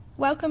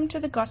Welcome to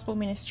the Gospel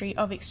Ministry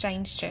of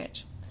Exchange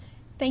Church.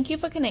 Thank you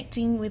for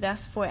connecting with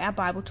us for our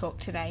Bible talk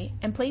today,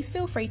 and please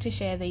feel free to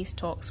share these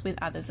talks with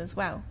others as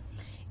well.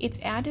 It's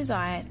our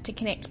desire to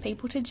connect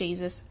people to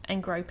Jesus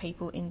and grow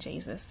people in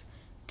Jesus.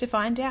 To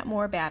find out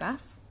more about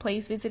us,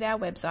 please visit our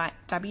website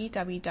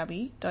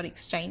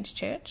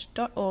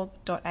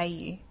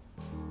www.exchangechurch.org.au.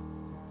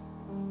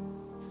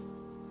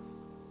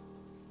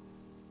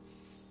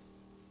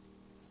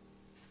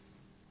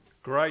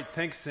 Great,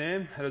 thanks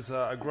Sam. That was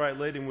a great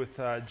lead-in with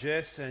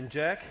Jess and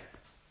Jack.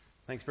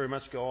 Thanks very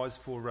much guys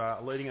for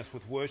leading us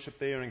with worship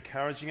there and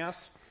encouraging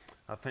us.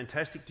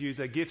 Fantastic to use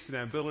our gifts and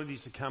our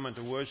abilities to come and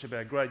to worship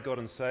our great God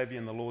and Saviour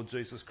in the Lord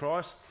Jesus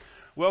Christ.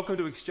 Welcome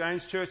to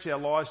Exchange Church, our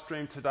live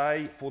stream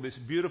today for this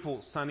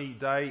beautiful sunny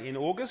day in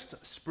August.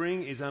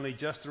 Spring is only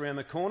just around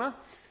the corner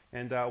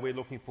and we're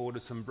looking forward to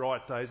some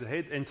bright days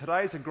ahead. And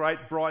today's a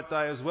great bright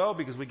day as well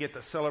because we get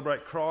to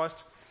celebrate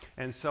Christ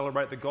and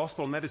celebrate the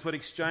gospel, and that is what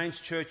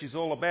Exchange Church is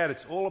all about.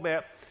 It's all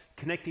about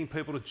connecting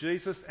people to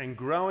Jesus and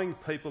growing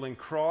people in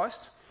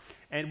Christ.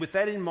 And with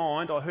that in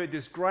mind, I heard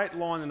this great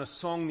line in a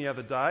song the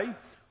other day.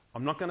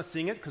 I'm not going to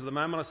sing it because the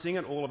moment I sing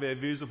it, all of our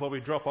views will probably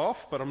drop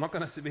off, but I'm not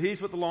going to. But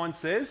here's what the line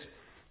says.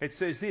 It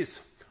says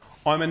this: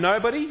 I'm a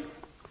nobody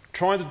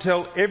trying to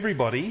tell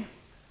everybody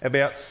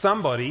about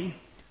somebody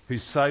who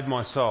saved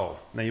my soul.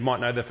 Now you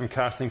might know that from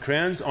Casting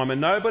Crowns. I'm a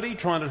nobody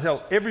trying to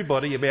tell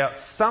everybody about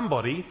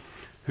somebody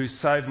who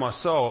saved my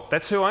soul.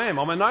 That's who I am.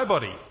 I'm a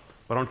nobody.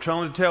 But I'm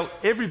trying to tell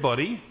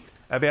everybody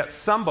about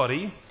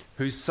somebody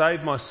who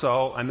saved my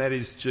soul, and that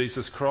is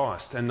Jesus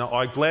Christ. And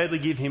I gladly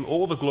give him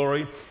all the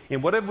glory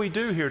in whatever we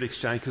do here at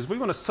Exchange, because we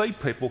want to see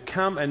people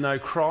come and know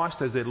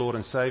Christ as their Lord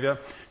and Saviour,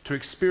 to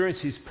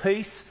experience his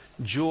peace,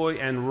 joy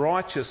and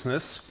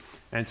righteousness,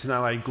 and to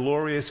know a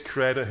glorious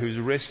Creator who's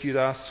rescued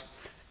us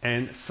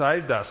and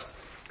saved us.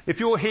 If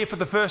you're here for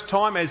the first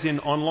time, as in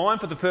online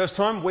for the first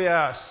time, we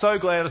are so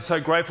glad and so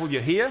grateful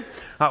you're here.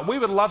 We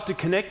would love to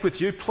connect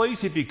with you.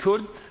 Please, if you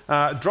could,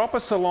 drop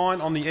us a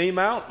line on the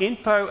email,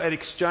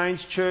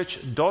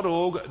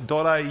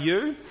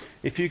 info@exchangechurch.org.au.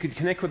 If you could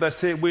connect with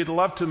us there, we'd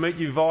love to meet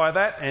you via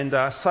that and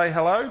say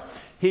hello,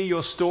 hear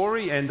your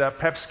story, and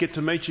perhaps get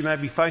to meet you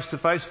maybe face to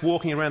face,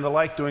 walking around the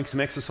lake, doing some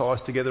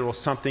exercise together or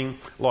something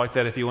like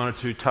that. If you wanted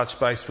to touch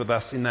base with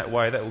us in that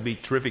way, that would be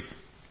terrific.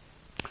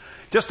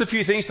 Just a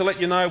few things to let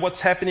you know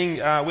what's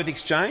happening with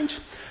Exchange.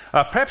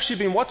 Perhaps you've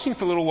been watching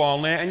for a little while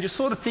now and you're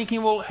sort of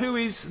thinking, well, who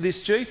is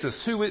this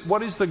Jesus?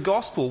 What is the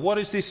gospel? What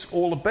is this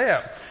all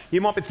about?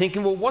 You might be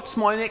thinking, well, what's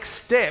my next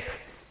step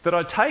that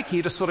I take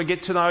here to sort of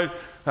get to know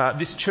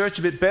this church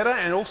a bit better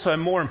and also,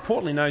 more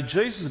importantly, know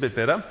Jesus a bit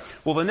better?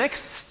 Well, the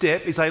next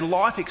step is a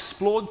Life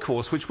Explored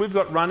course, which we've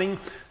got running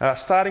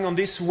starting on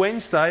this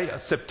Wednesday,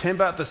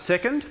 September the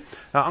 2nd.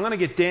 I'm going to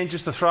get Dan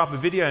just to throw up a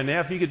video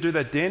now. If you could do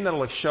that, Dan,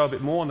 that'll show a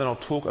bit more, and then I'll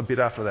talk a bit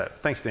after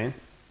that. Thanks, Dan.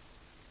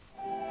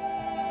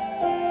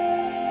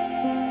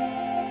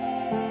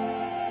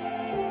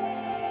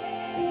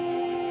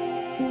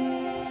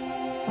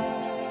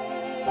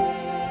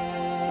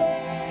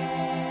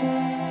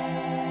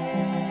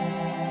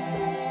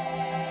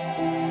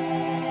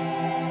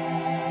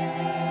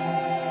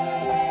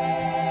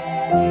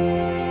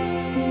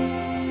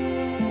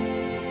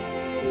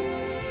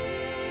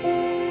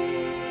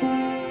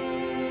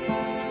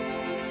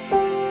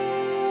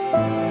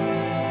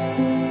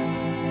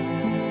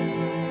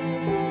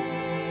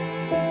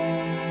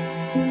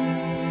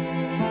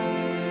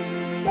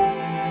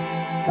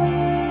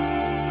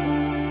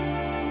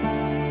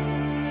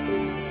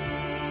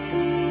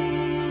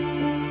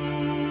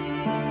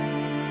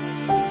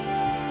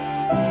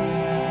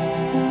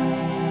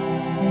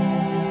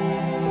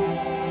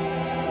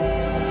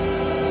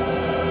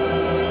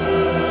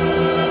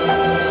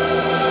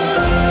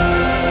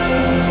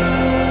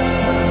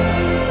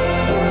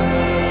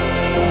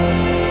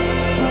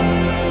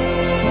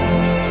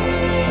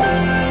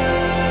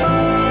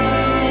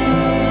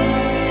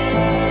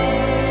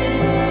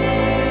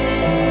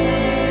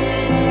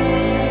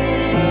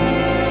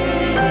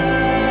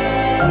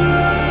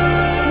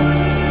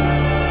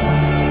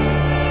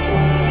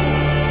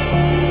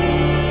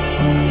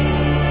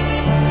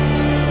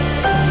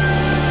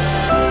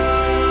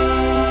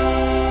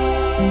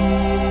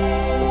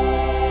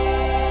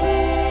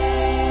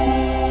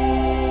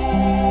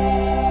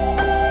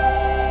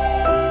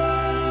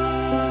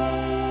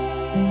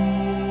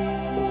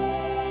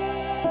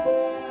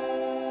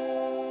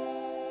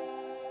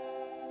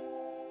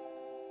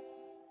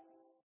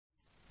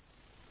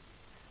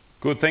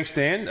 Good, thanks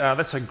Dan.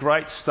 That's a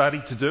great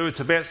study to do. It's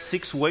about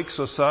 6 weeks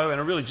or so,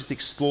 and it really just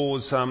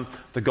explores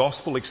the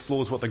gospel,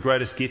 explores what the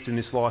greatest gift in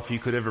this life you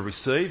could ever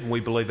receive, and we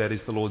believe that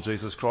is the Lord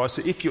Jesus Christ.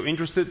 So if you're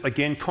interested,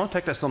 again,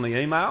 contact us on the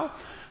email.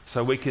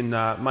 so we can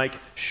make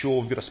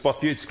sure we've got a spot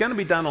for you. It's going to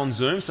be done on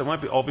Zoom, so it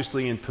won't be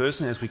obviously in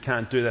person, as we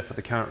can't do that for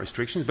the current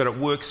restrictions, but it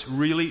works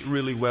really,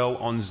 really well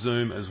on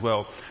Zoom as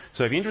well.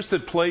 So if you're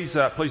interested, please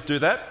do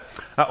that.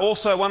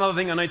 Also, one other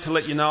thing I need to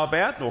let you know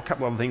about, or a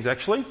couple of other things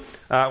actually.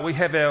 We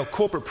have our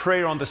corporate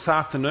prayer on this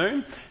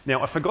afternoon.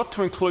 Now, I forgot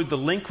to include the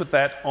link with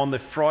that on the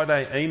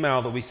Friday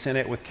email that we sent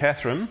out with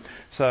Catherine,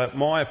 so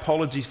my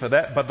apologies for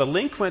that. But the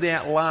link went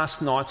out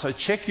last night, so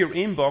check your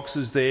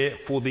inboxes there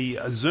for the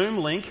Zoom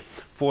link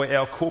for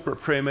our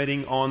corporate prayer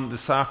meeting on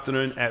this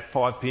afternoon at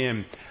 5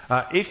 p.m.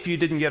 If you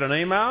didn't get an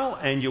email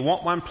and you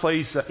want one,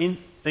 please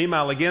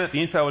email again at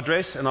the info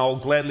address, and I'll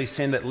gladly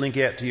send that link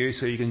out to you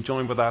so you can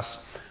join with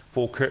us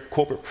for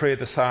corporate prayer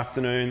this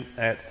afternoon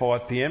at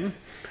 5 p.m.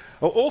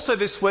 Also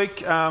this week,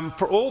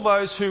 for all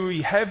those who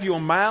have your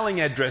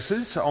mailing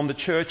addresses on the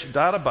church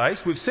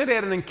database, we've sent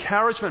out an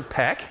encouragement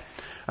pack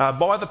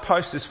by the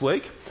post this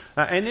week,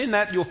 and in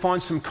that you'll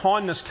find some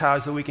kindness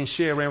cards that we can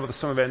share around with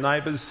some of our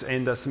neighbours,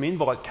 and some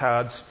invite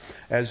cards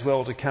as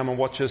well to come and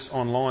watch us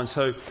online.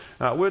 So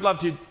we'd love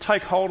to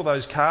take hold of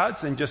those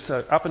cards and just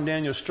up and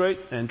down your street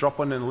and drop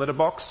one in the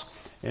letterbox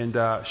and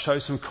show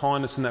some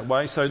kindness in that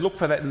way. So look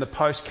for that in the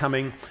post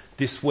coming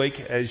this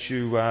week as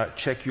you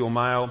check your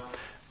mail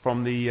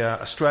from the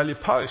Australia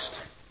Post.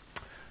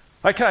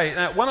 Okay,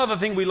 one other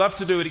thing we love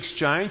to do at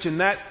Exchange, and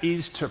that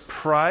is to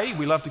pray.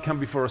 We love to come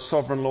before a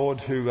sovereign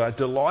Lord who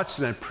delights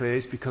in our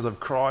prayers because of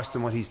Christ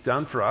and what he's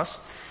done for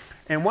us.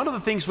 And one of the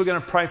things we're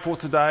going to pray for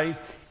today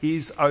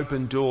is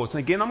Open Doors. And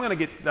again, I'm going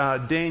to get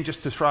Dan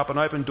just to throw up an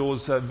Open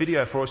Doors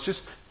video for us,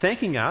 just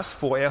thanking us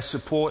for our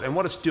support and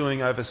what it's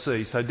doing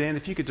overseas. So Dan,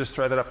 if you could just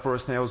throw that up for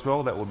us now as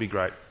well, that would be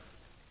great.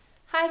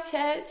 Hi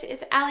church,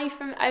 it's Ali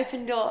from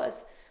Open Doors.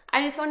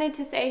 I just wanted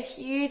to say a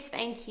huge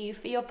thank you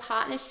for your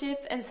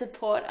partnership and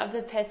support of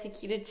the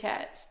persecuted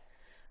church.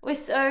 We're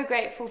so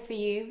grateful for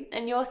you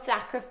and your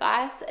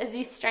sacrifice as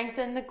you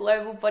strengthen the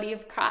global body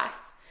of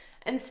Christ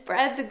and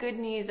spread the good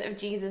news of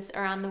Jesus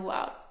around the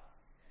world.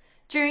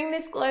 During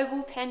this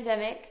global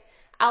pandemic,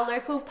 our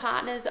local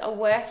partners are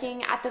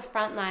working at the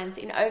front lines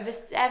in over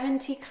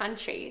 70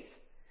 countries,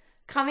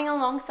 coming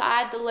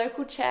alongside the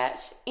local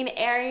church in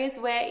areas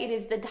where it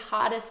is the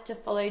hardest to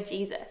follow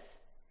Jesus.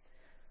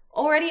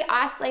 Already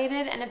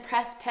isolated and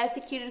oppressed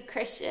persecuted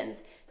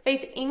Christians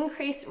face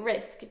increased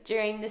risk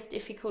during this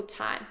difficult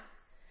time,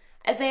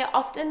 as they are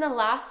often the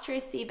last to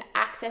receive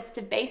access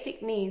to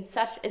basic needs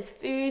such as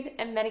food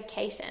and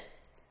medication.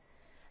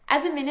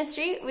 As a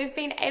ministry, we've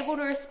been able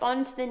to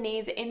respond to the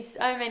needs in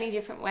so many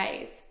different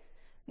ways.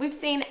 We've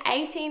seen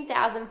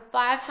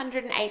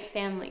 18,508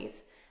 families.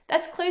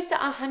 That's close to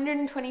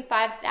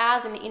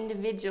 125,000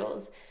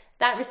 individuals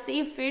that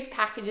receive food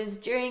packages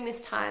during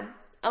this time,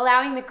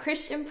 allowing the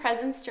Christian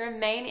presence to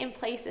remain in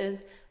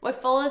places where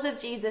followers of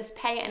Jesus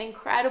pay an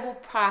incredible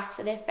price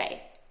for their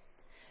faith.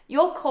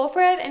 Your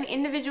corporate and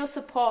individual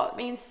support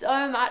means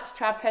so much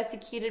to our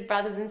persecuted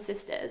brothers and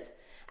sisters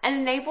and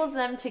enables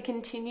them to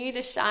continue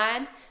to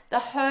shine the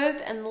hope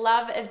and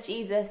love of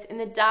Jesus in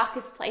the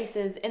darkest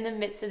places in the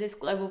midst of this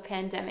global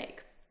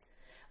pandemic.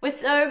 We're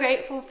so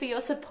grateful for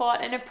your support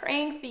and are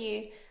praying for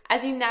you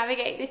as you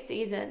navigate this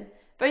season,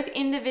 both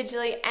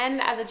individually and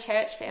as a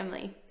church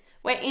family.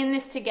 We're in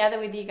this together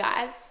with you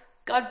guys.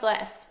 God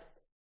bless.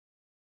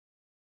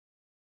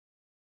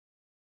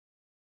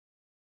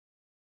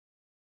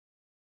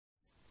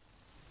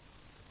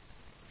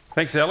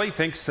 Thanks, Ali.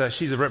 Thanks.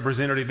 She's a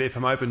representative there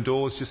from Open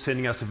Doors, just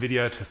sending us a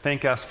video to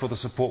thank us for the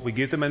support we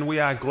give them. And we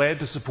are glad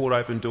to support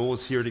Open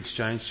Doors here at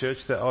Exchange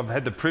Church. I've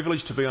had the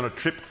privilege to be on a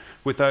trip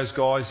with those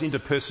guys into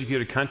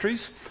persecuted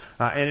countries.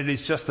 And it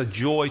is just a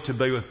joy to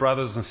be with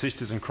brothers and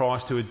sisters in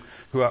Christ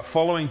who are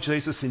following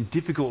Jesus in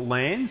difficult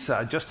lands.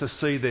 Just to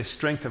see their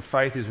strength of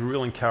faith is a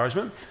real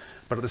encouragement.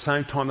 But at the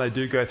same time, they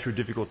do go through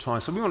difficult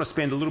times. So we want to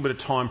spend a little bit of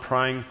time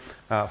praying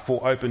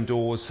for Open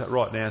Doors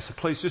right now. So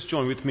please just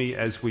join with me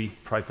as we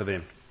pray for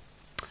them.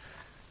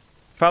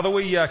 Father,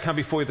 we come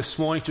before you this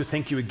morning to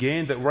thank you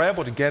again that we're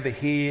able to gather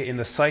here in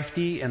the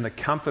safety and the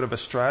comfort of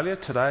Australia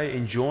today,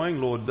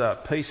 enjoying, Lord,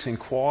 peace and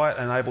quiet,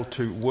 and able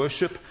to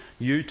worship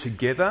you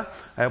together,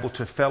 able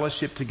to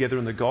fellowship together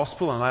in the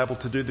gospel, and able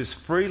to do this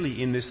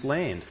freely in this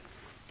land.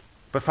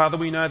 But Father,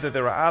 we know that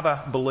there are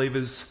other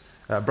believers,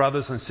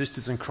 brothers and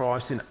sisters in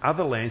Christ in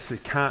other lands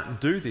that can't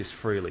do this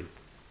freely.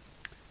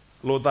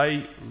 Lord,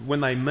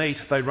 when they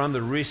meet, they run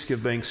the risk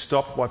of being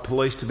stopped by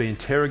police to be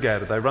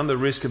interrogated. They run the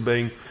risk of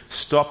being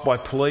stopped by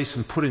police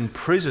and put in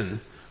prison,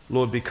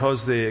 Lord,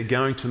 because they're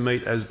going to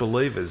meet as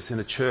believers in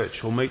a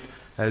church or meet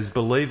as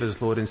believers,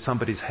 Lord, in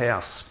somebody's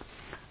house.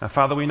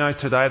 Father, we know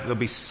today that there'll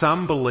be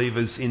some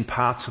believers in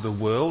parts of the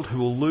world who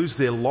will lose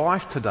their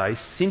life today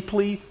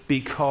simply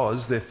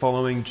because they're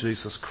following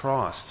Jesus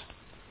Christ.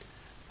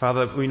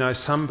 Father, we know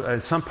some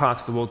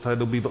parts of the world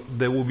today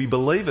there will be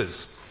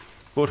believers,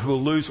 Lord, who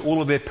will lose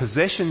all of their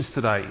possessions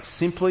today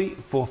simply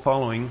for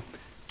following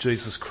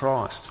Jesus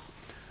Christ.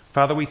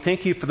 Father, we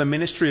thank you for the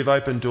ministry of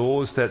Open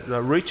Doors that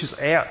reaches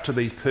out to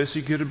these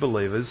persecuted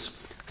believers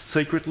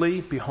secretly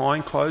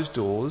behind closed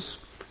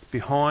doors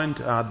behind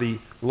the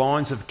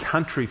lines of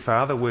country,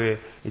 Father, where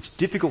it's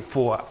difficult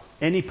for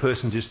any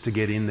person just to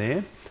get in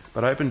there.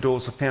 But Open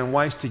Doors have found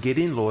ways to get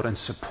in, Lord, and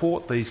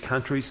support these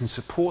countries and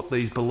support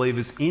these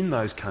believers in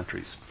those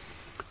countries.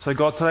 So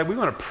God, today we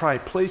want to pray,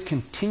 please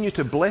continue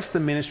to bless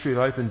the ministry of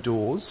Open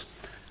Doors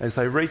as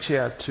they reach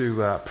out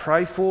to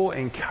pray for,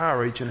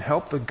 encourage and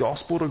help the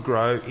gospel to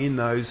grow in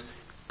those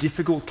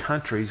difficult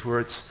countries where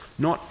it's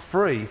not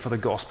free for the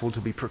gospel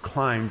to be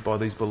proclaimed by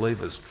these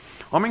believers.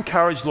 I'm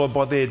encouraged, Lord,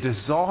 by their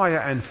desire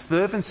and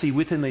fervency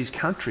within these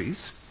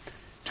countries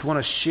to want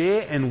to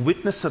share and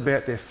witness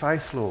about their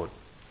faith, Lord.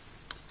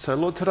 So,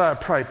 Lord, today I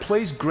pray,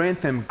 please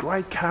grant them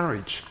great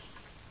courage.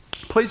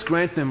 Please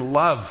grant them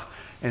love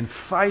and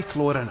faith,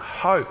 Lord, and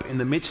hope in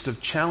the midst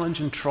of challenge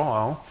and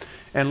trial.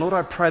 And Lord,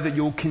 I pray that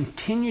you'll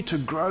continue to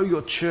grow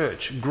your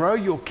church, grow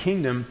your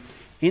kingdom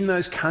in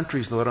those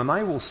countries, Lord, and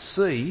they will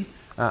see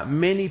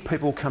many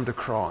people come to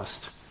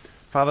Christ.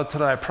 Father,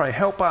 today I pray,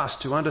 help us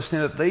to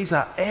understand that these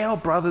are our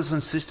brothers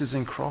and sisters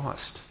in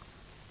Christ.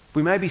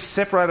 We may be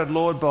separated,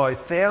 Lord, by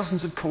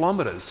thousands of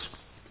kilometres,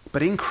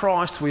 but in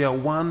Christ we are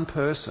one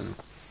person.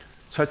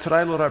 So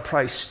today, Lord, I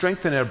pray,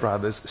 strengthen our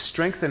brothers,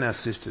 strengthen our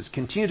sisters.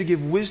 Continue to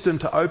give wisdom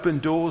to Open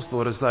Doors,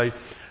 Lord, as they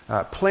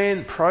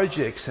plan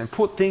projects and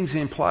put things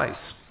in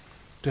place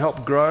to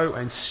help grow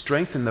and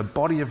strengthen the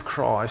body of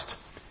Christ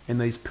in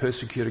these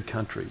persecuted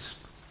countries.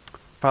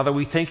 Father,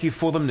 we thank you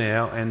for them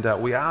now, and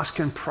we ask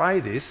and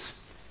pray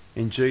this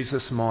in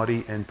Jesus'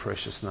 mighty and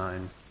precious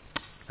name.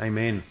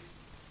 Amen.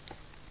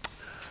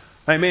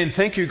 Amen.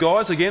 Thank you,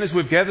 guys. Again, as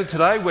we've gathered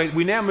today,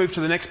 we now move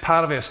to the next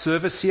part of our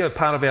service here,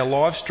 part of our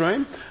live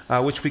stream,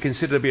 which we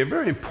consider to be a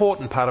very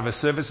important part of our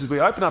service as we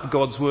open up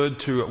God's Word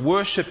to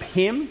worship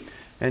Him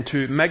and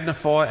to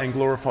magnify and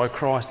glorify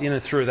Christ in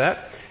and through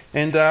that.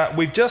 And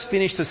we've just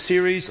finished a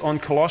series on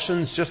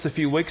Colossians just a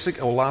few weeks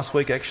ago, or last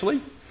week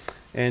actually.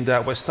 And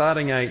we're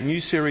starting a new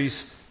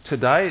series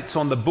today. It's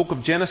on the book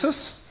of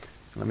Genesis.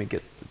 Let me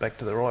get back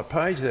to the right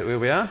page. That's where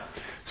we are.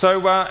 So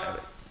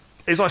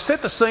as I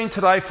set the scene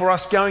today for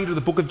us going into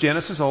the book of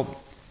Genesis, I'll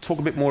talk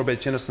a bit more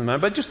about Genesis in a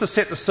moment, but just to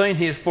set the scene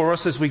here for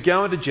us as we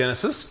go into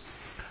Genesis,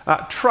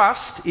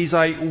 trust is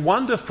a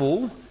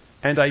wonderful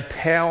and a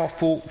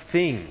powerful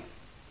thing.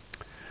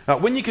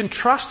 When you can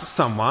trust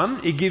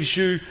someone, it gives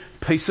you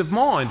peace of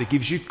mind. It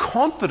gives you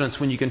confidence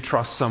when you can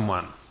trust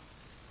someone.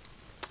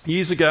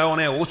 Years ago on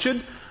our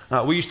orchard,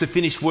 we used to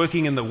finish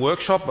working in the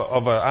workshop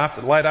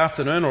of late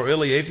afternoon or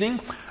early evening,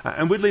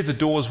 and we'd leave the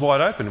doors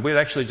wide open. We'd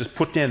actually just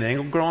put down the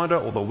angle grinder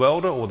or the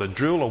welder or the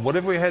drill or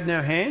whatever we had in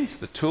our hands,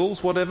 the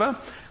tools, whatever.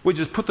 We'd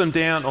just put them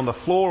down on the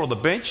floor or the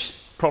bench,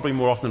 probably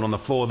more often on the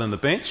floor than the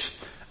bench.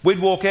 We'd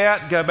walk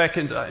out, go back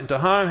into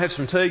home, have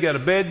some tea, go to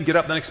bed, get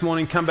up the next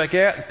morning, come back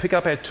out, pick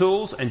up our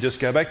tools and just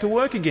go back to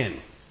work again.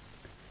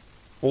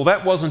 Well,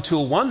 that wasn't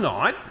until one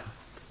night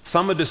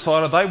someone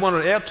decided they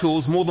wanted our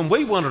tools more than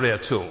we wanted our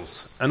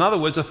tools. In other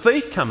words, a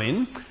thief come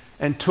in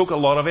and took a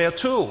lot of our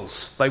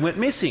tools. They went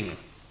missing.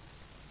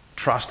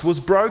 Trust was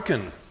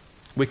broken.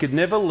 We could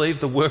never leave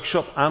the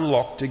workshop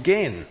unlocked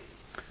again.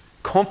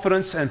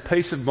 Confidence and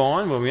peace of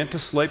mind when we went to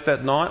sleep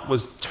that night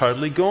was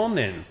totally gone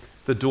then.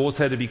 The doors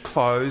had to be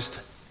closed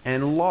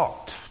and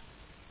locked.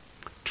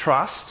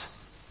 Trust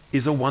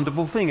is a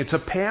wonderful thing. It's a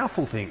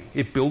powerful thing.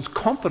 It builds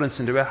confidence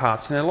into our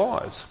hearts and our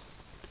lives.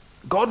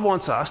 God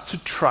wants us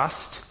to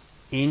trust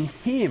in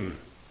Him,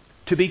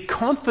 to be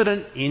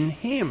confident in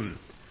Him,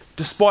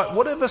 despite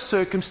whatever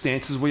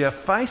circumstances we are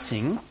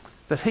facing,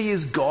 that He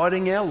is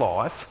guiding our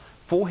life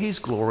for His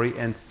glory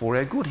and for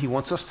our good. He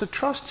wants us to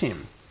trust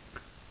Him.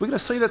 We're going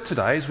to see that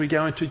today as we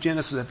go into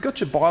Genesis. If you've got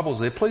your Bibles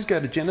there, please go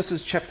to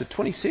Genesis chapter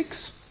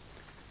 26.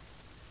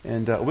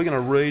 And we're going to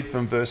read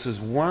from verses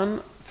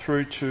 1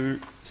 through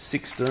to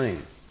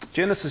 16.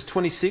 Genesis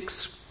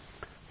 26,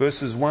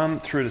 verses 1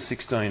 through to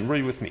 16.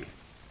 Read with me.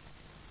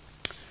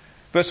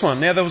 Verse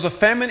 1. Now there was a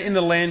famine in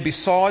the land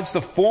besides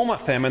the former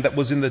famine that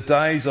was in the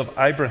days of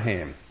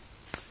Abraham.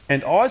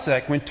 And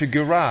Isaac went to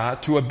Gerar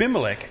to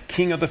Abimelech,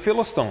 king of the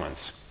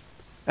Philistines.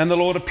 And the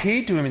Lord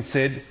appeared to him and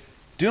said,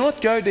 Do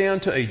not go down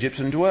to Egypt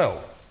and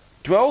dwell.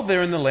 Dwell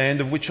there in the land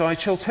of which I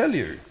shall tell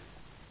you.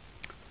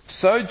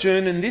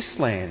 Sojourn in this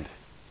land,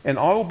 and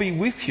I will be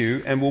with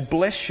you and will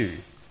bless you.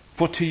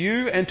 For to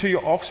you and to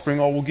your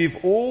offspring I will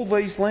give all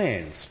these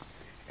lands,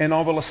 and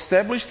I will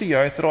establish the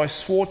oath that I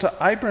swore to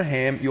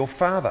Abraham your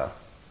father.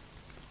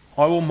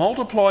 I will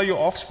multiply your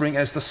offspring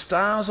as the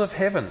stars of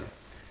heaven,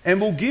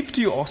 and will give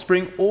to your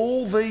offspring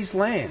all these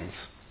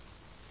lands.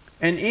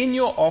 And in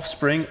your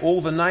offspring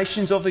all the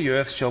nations of the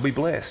earth shall be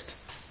blessed,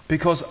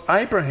 because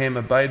Abraham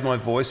obeyed my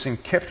voice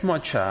and kept my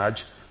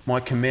charge, my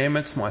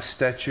commandments, my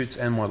statutes,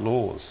 and my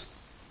laws.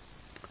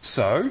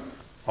 So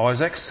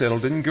Isaac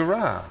settled in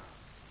Gerar.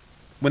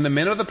 When the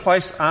men of the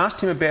place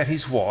asked him about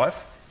his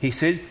wife, he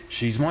said,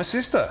 She's my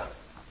sister.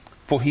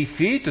 For he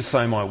feared to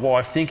say my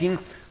wife, thinking,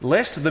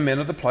 lest the men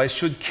of the place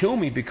should kill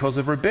me because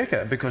of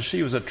Rebekah, because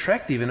she was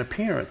attractive in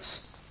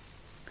appearance.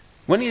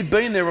 When he had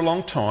been there a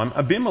long time,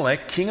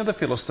 Abimelech, king of the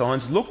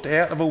Philistines, looked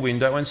out of a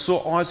window and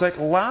saw Isaac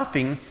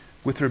laughing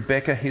with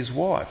Rebekah his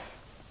wife.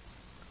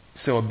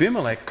 So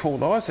Abimelech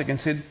called Isaac and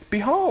said,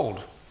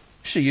 "Behold,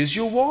 she is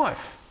your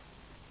wife.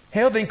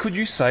 How then could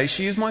you say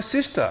she is my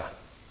sister?"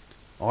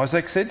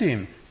 Isaac said to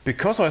him,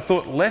 "Because I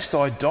thought lest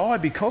I die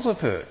because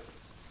of her."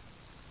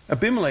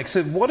 Abimelech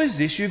said, "What is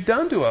this you've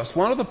done to us?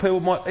 One of the people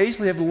might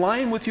easily have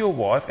lain with your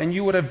wife, and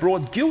you would have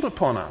brought guilt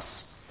upon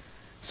us."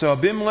 So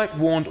Abimelech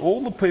warned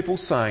all the people,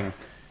 saying,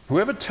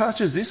 "Whoever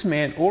touches this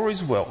man or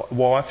his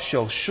wife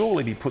shall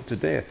surely be put to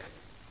death."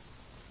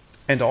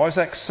 And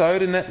Isaac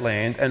sowed in that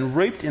land and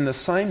reaped in the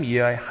same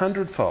year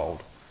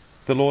 100-fold.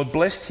 The Lord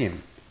blessed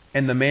him,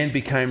 and the man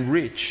became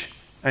rich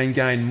and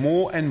gained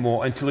more and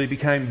more until he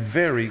became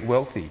very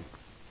wealthy.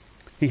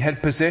 He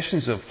had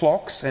possessions of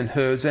flocks and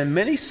herds and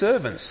many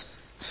servants,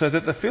 so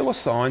that the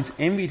Philistines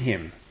envied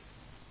him.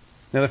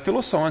 Now the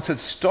Philistines had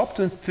stopped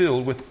and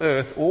filled with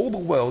earth all the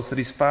wells that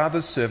his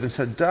father's servants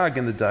had dug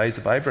in the days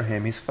of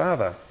Abraham his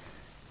father.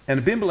 And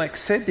Abimelech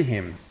said to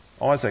him,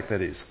 Isaac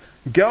that is,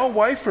 "Go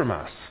away from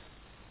us,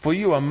 for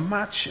you are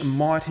much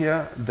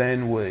mightier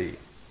than we."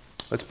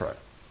 Let's pray.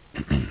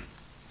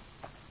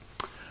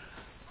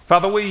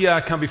 Father, we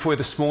come before you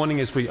this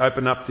morning as we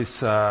open up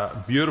this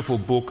beautiful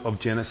book of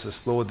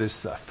Genesis. Lord,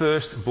 this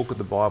first book of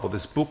the Bible,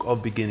 this book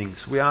of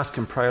beginnings. We ask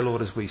and pray,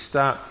 Lord, as we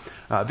start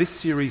this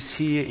series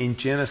here in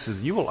Genesis,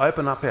 you will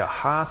open up our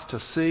hearts to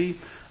see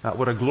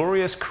what a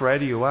glorious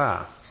creator you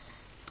are.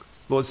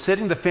 Lord,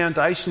 setting the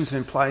foundations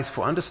in place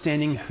for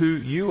understanding who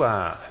you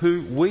are,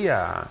 who we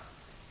are,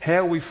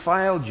 how we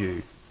failed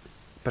you,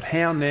 but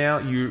how now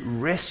you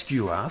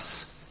rescue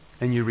us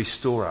and you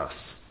restore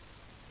us.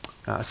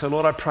 So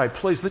Lord, I pray,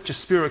 please let your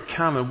Spirit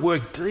come and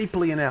work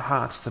deeply in our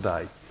hearts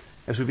today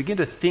as we begin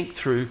to think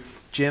through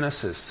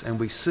Genesis and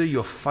we see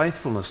your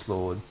faithfulness,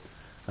 Lord,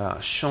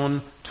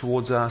 shone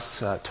towards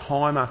us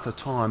time after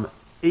time,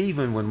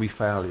 even when we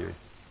fail you.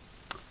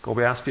 God,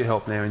 we ask for your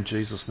help now in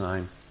Jesus'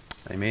 name.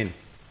 Amen.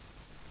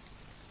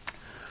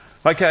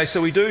 Okay,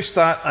 so we do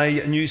start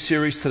a new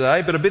series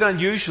today, but a bit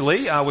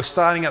unusually, we're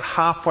starting it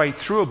halfway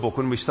through a book.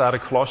 When we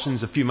started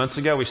Colossians a few months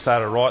ago, we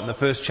started right in the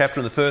first chapter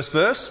and the first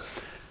verse.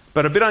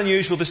 But a bit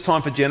unusual this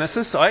time for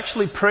Genesis. I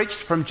actually preached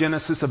from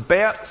Genesis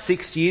about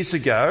 6 years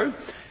ago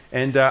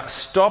and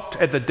stopped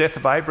at the death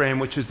of Abraham,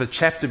 which is the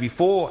chapter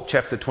before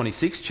chapter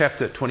 26,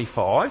 chapter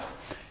 25,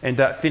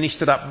 and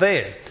finished it up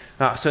there.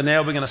 So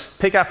now we're going to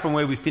pick up from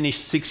where we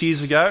finished 6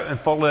 years ago and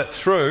follow it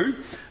through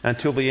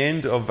until the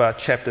end of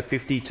chapter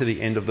 50 to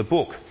the end of the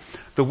book.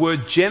 The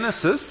word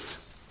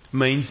Genesis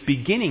means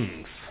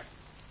beginnings.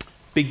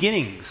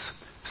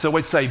 Beginnings. So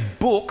it's a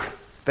book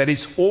that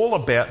is all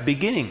about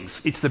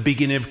beginnings. It's the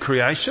beginning of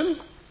creation,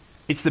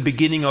 it's the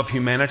beginning of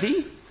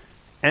humanity,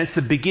 and it's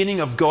the beginning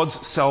of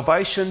God's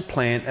salvation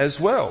plan as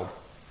well.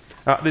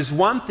 There's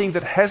one thing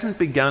that hasn't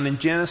begun in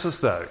Genesis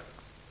though.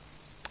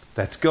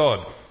 That's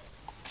God.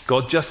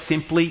 God just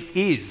simply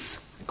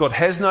is. God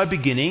has no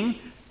beginning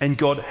and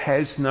God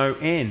has no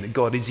end.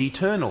 God is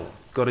eternal.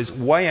 God is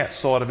way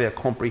outside of our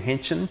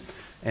comprehension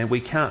and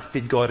we can't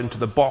fit God into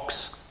the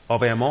box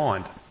of our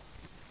mind.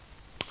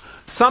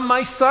 Some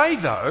may say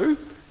though,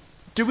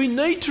 do we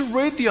need to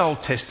read the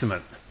Old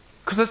Testament?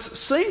 Because it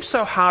seems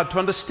so hard to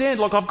understand.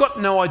 Like, I've got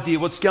no idea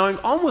what's going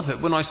on with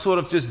it. When I sort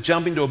of just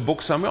jump into a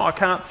book somewhere, I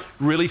can't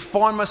really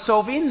find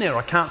myself in there.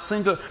 I can't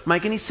seem to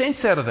make any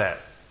sense out of that.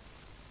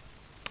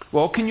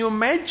 Well, can you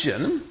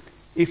imagine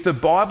if the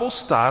Bible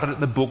started at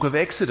the book of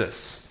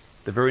Exodus,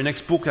 the very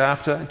next book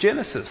after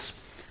Genesis,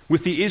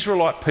 with the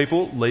Israelite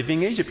people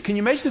leaving Egypt? Can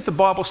you imagine if the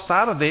Bible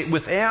started there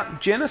without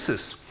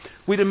Genesis?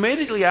 We'd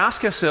immediately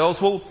ask ourselves,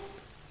 well,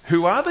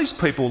 who are these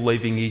people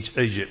leaving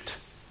Egypt?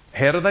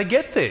 How do they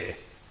get there?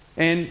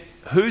 And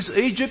who's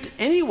Egypt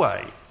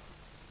anyway?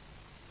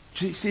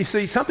 You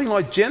see, something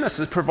like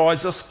Genesis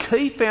provides us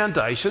key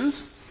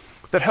foundations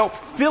that help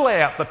fill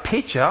out the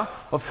picture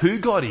of who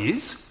God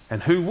is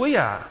and who we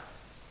are.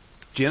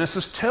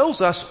 Genesis tells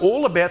us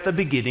all about the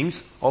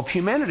beginnings of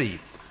humanity,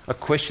 a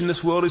question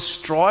this world is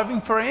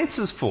striving for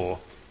answers for.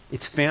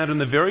 It's found in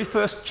the very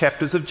first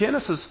chapters of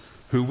Genesis,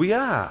 who we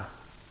are.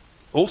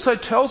 Also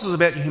tells us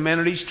about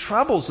humanity's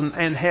troubles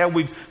and how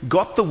we've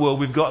got the world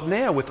we've got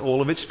now with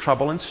all of its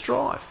trouble and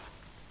strife.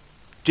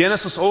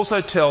 Genesis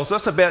also tells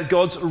us about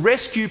God's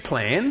rescue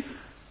plan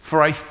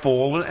for a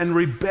fallen and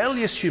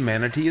rebellious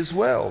humanity as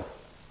well.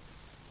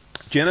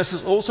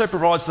 Genesis also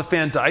provides the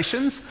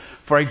foundations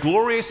for a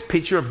glorious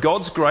picture of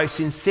God's grace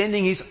in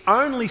sending his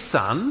only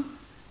Son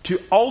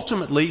to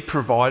ultimately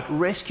provide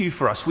rescue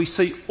for us. We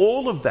see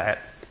all of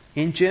that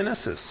in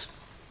Genesis.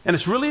 And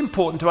it's really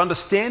important to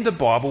understand the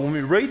Bible when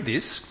we read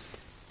this,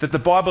 that the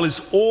Bible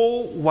is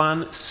all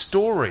one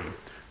story.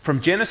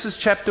 From Genesis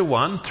chapter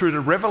 1 through to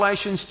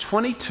Revelations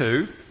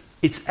 22,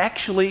 it's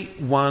actually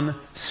one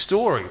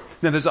story.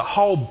 Now there's a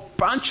whole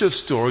bunch of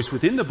stories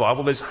within the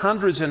Bible. There's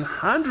hundreds and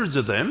hundreds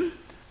of them,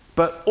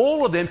 but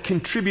all of them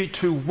contribute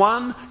to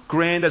one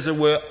grand, as it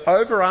were,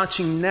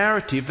 overarching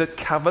narrative that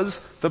covers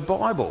the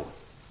Bible.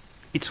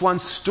 It's one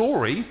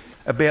story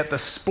about the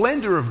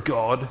splendour of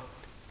God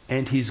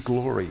and his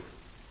glory.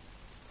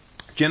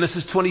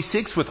 Genesis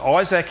 26, with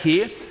Isaac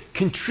here,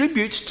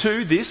 contributes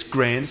to this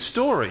grand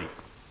story.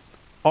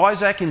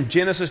 Isaac in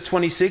Genesis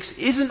 26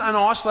 isn't an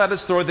isolated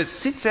story that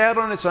sits out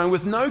on its own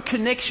with no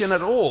connection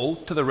at all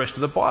to the rest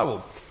of the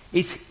Bible.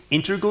 It's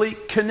integrally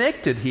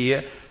connected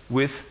here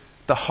with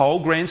the whole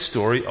grand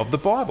story of the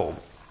Bible.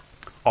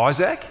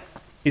 Isaac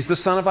is the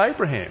son of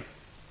Abraham,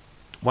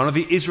 one of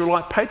the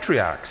Israelite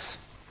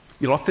patriarchs.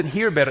 You'll often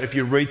hear about it if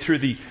you read through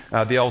the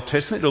Old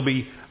Testament. It'll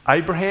be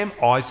Abraham,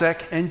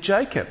 Isaac and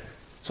Jacob.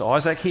 So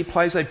Isaac here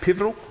plays a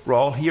pivotal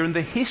role here in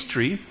the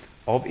history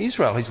of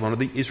Israel. He's one of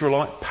the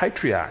Israelite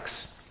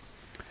patriarchs.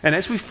 And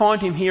as we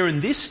find him here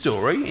in this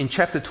story, in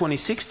chapter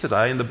 26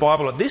 today, in the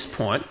Bible at this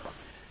point,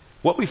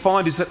 what we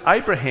find is that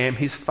Abraham,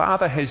 his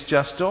father, has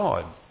just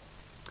died.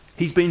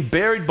 He's been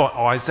buried by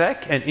Isaac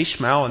and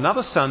Ishmael,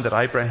 another son that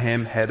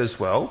Abraham had as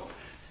well.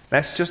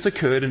 That's just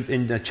occurred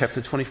in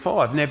chapter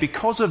 25. Now,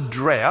 because of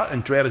drought,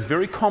 and drought is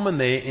very common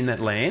there in that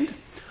land,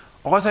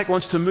 Isaac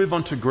wants to move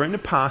on to greener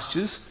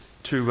pastures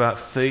to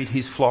feed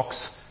his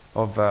flocks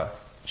of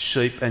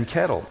sheep and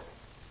cattle.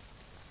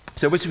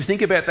 So as we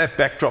think about that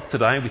backdrop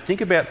today, and we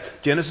think about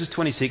Genesis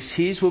 26,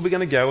 here's where we're going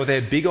to go with our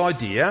big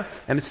idea,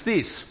 and it's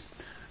this.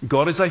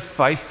 God is a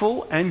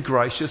faithful and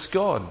gracious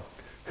God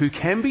who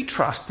can be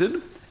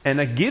trusted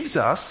and gives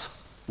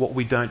us what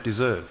we don't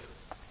deserve.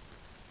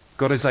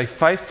 God is a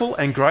faithful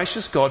and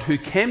gracious God who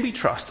can be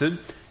trusted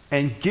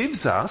and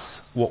gives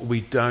us what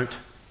we don't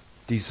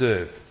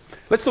deserve.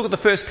 Let's look at the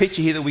first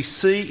picture here that we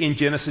see in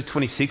Genesis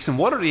 26, and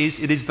what it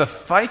is the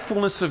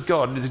faithfulness of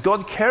God. It is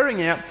God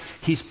carrying out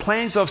his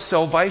plans of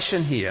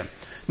salvation here.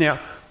 Now,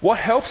 what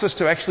helps us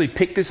to actually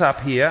pick this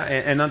up here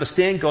and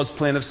understand God's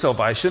plan of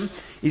salvation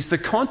is the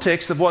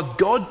context of what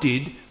God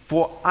did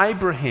for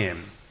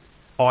Abraham,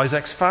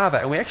 Isaac's father.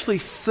 And we actually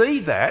see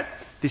that,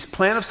 this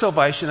plan of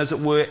salvation, as it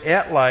were,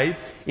 outlaid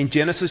in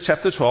Genesis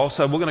chapter 12.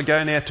 So we're going to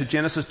go now to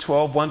Genesis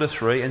 12,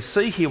 1-3, and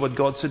see here what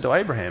God said to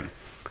Abraham.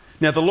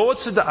 Now the Lord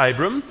said to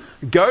Abram,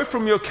 "Go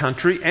from your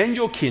country and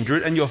your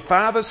kindred and your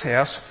father's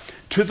house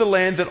to the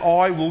land that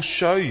I will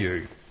show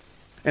you.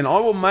 And I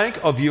will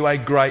make of you a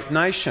great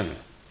nation.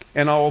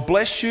 And I will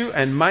bless you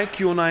and make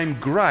your name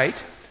great,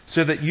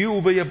 so that you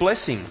will be a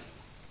blessing.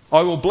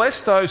 I will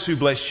bless those who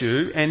bless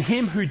you, and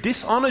him who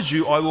dishonours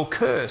you I will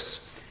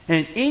curse.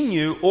 And in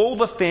you all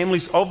the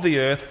families of the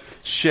earth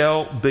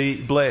shall be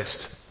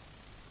blessed."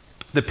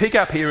 The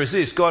pickup here is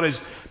this. God has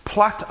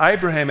plucked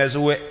Abraham, as it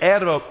were,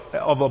 out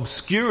of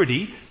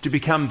obscurity to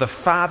become the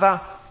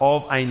father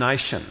of a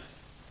nation.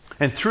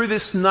 And through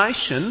this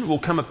nation will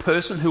come a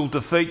person who will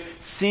defeat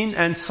sin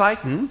and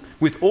Satan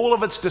with all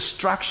of its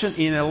destruction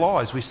in our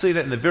lives. We see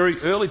that in the very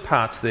early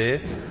parts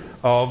there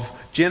of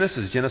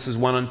Genesis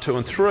 1 and 2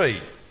 and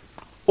 3.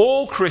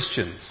 All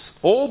Christians,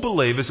 all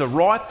believers are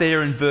right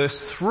there in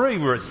verse 3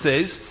 where it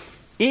says,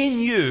 "In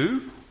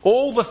you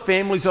all the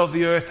families of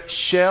the earth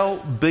shall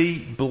be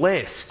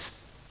blessed."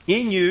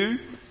 In you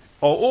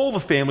all the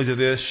families of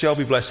the earth shall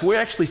be blessed. We're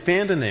actually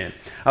found in there.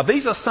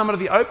 These are some of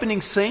the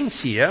opening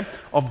scenes here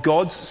of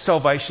God's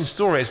salvation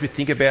story as we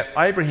think about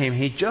Abraham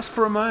here just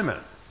for a moment.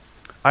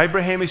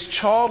 Abraham is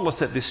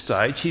childless at this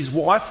stage. His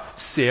wife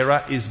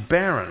Sarah is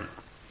barren.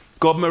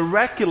 God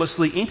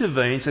miraculously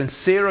intervenes and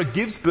Sarah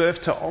gives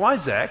birth to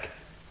Isaac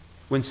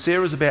when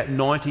Sarah's about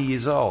 90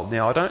 years old.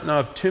 Now, I don't know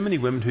of too many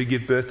women who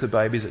give birth to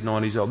babies at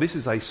 90 years old. This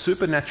is a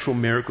supernatural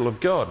miracle of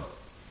God.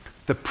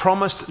 The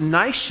promised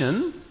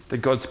nation that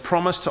God's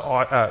promised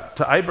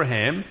to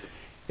Abraham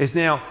is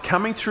now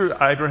coming through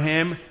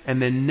Abraham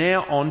and then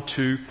now on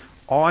to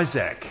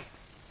Isaac.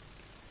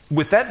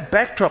 With that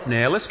backdrop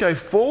now, let's go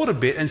forward a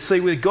bit and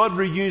see where God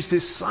reused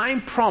this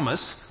same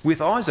promise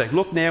with Isaac.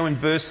 Look now in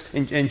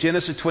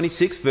Genesis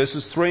 26,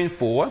 verses 3 and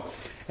 4,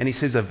 and he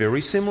says a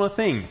very similar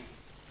thing.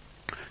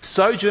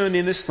 "Sojourn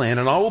in this land,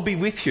 and I will be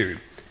with you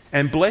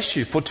and bless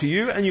you, for to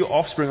you and your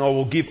offspring I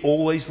will give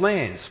all these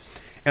lands.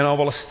 And I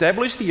will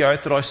establish the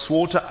oath that I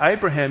swore to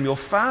Abraham your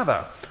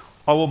father.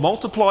 I will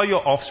multiply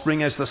your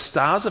offspring as the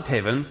stars of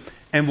heaven,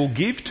 and will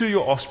give to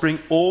your offspring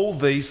all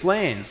these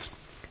lands.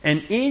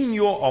 And in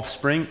your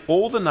offspring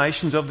all the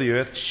nations of the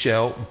earth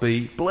shall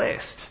be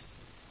blessed."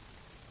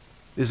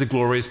 There's a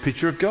glorious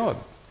picture of God.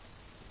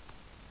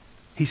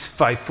 He's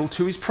faithful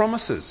to his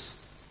promises.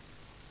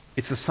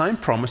 It's the same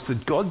promise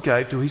that God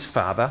gave to his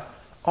father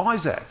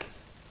Isaac.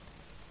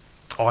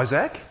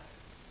 "Isaac,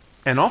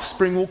 an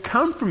offspring will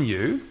come from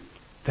you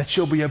that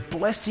shall be a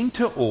blessing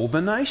to all the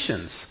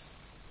nations."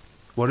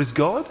 What is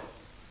God?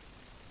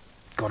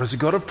 God is a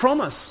God of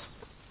promise.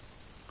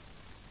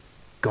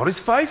 God is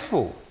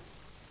faithful.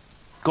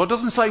 God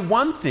doesn't say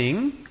one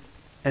thing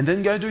and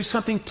then go do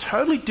something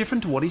totally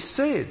different to what he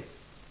said.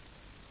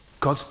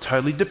 God's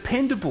totally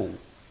dependable.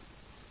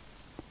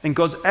 And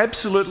God's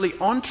absolutely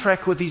on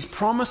track with his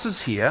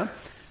promises here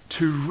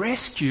to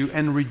rescue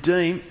and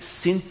redeem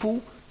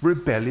sinful,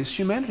 rebellious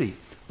humanity.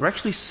 We're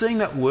actually seeing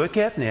that work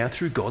out now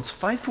through God's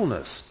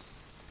faithfulness.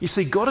 You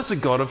see, God is a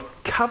God of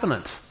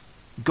covenant.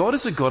 God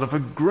is a God of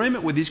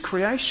agreement with his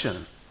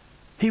creation.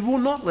 He will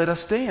not let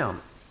us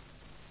down.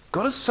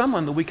 God is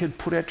someone that we can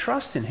put our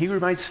trust in. He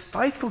remains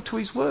faithful to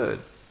his word.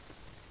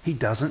 He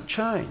doesn't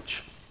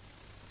change.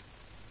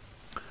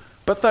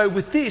 But though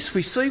with this,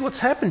 we see what's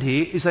happened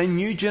here is a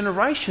new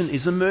generation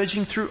is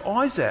emerging through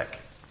Isaac.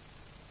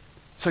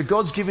 So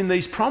God's giving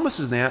these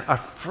promises now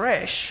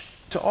afresh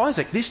to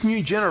Isaac. This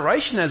new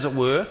generation, as it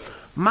were,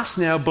 must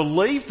now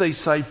believe these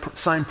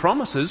same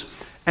promises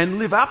and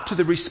live up to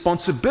the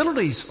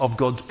responsibilities of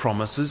God's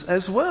promises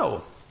as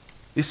well.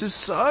 This is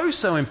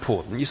so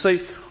important. You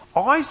see,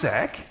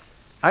 Isaac,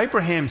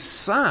 Abraham's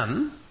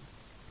son,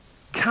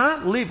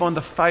 can't live on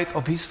the faith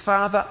of his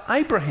father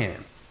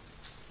Abraham.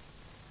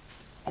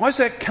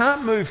 Isaac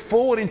can't move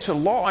forward into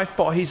life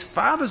by his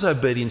father's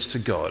obedience to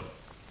God.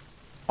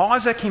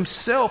 Isaac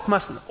himself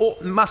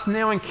must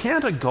now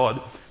encounter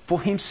God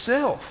for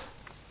himself.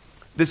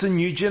 There's a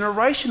new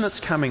generation that's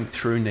coming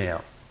through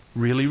now.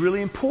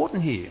 Really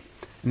important here.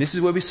 And this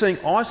is where we're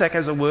seeing Isaac,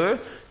 as it were,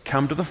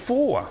 come to the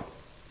fore.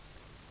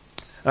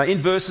 In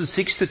verses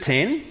 6 to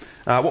 10,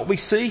 what we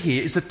see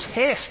here is a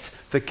test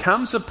that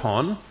comes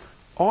upon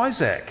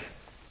Isaac.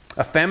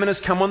 A famine has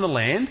come on the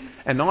land,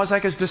 and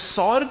Isaac has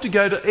decided to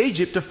go to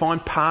Egypt to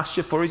find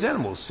pasture for his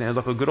animals. Sounds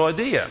like a good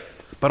idea.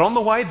 But on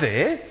the way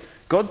there,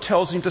 God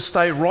tells him to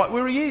stay right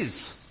where he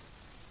is.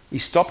 He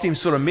stopped him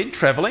sort of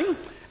mid-travelling,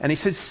 and he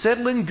said,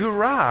 settle in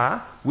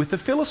Gerar with the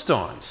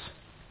Philistines.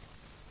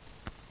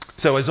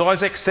 So as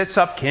Isaac sets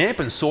up camp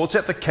and sorts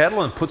out the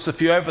cattle and puts a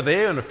few over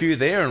there and a few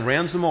there and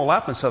rounds them all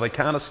up and so they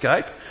can't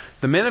escape,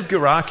 the men of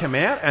Gerar come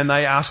out and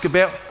they ask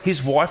about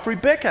his wife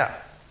Rebekah.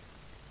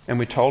 And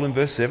we're told in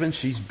verse 7,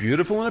 she's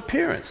beautiful in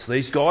appearance.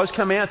 These guys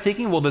come out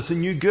thinking, well, there's a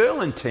new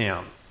girl in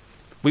town.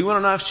 We want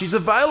to know if she's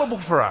available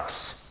for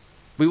us.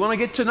 We want to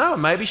get to know her.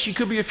 Maybe she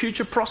could be a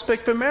future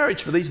prospect for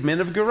marriage for these men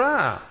of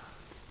Gerar.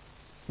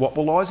 What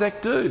will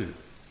Isaac do?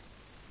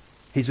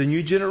 He's a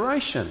new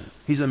generation.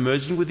 He's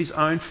emerging with his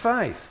own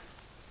faith.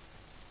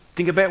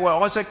 Think about where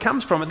Isaac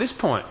comes from at this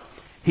point.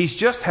 He's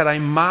just had a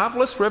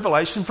marvellous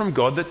revelation from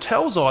God that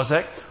tells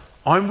Isaac,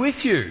 I'm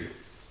with you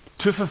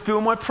to fulfill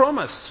my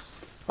promise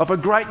of a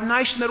great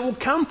nation that will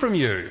come from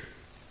you.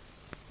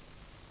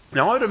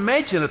 Now, I'd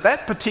imagine at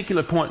that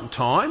particular point in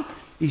time,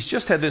 he's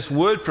just had this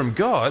word from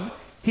God.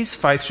 His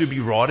faith should be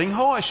riding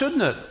high,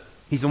 shouldn't it?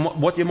 He's on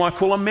what you might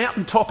call a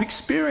mountaintop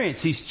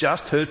experience. He's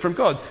just heard from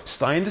God.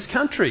 Stay in this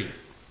country.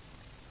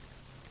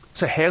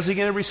 So how's he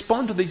going to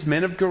respond to these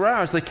men of Gerar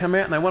as they come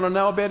out and they want to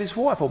know about his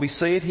wife? Well, we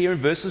see it here in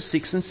verses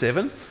 6 and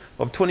 7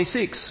 of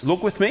 26.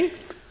 Look with me.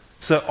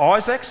 So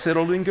Isaac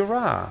settled in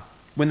Gerar.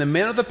 When the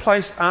men of the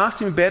place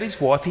asked him about his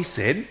wife, he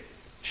said,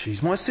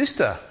 she's my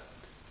sister.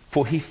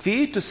 For he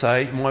feared to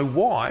say, my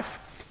wife,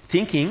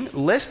 thinking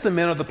lest the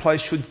men of the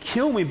place should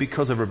kill me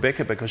because of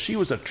Rebekah, because she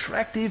was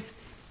attractive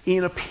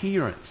in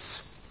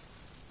appearance.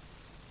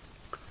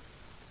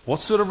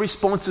 What sort of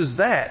response is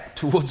that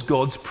towards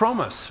God's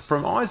promise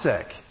from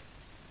Isaac?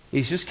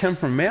 He's just come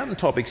from a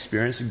mountaintop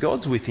experience and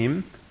God's with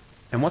him.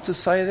 And what's it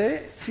say there?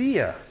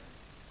 Fear.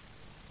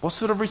 What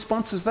sort of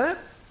response is that?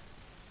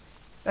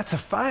 That's a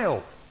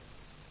fail.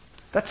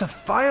 That's a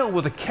fail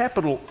with a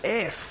capital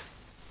F.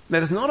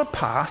 That is not a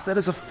pass, that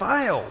is a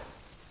fail.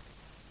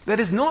 That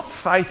is not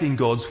faith in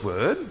God's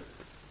word.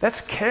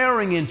 That's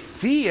cowering in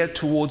fear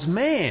towards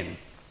man.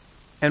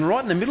 And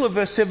right in the middle of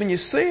verse 7 you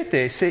see it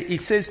there.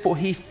 It says, for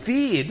he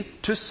feared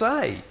to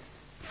say.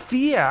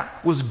 Fear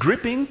was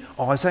gripping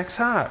Isaac's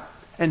heart.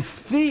 And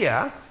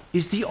fear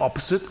is the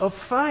opposite of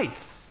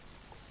faith.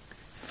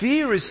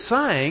 Fear is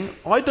saying,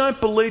 I don't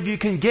believe you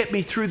can get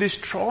me through this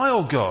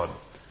trial, God.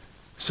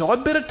 So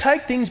I'd better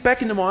take things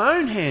back into my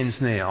own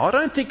hands now. I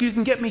don't think you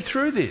can get me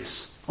through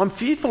this. I'm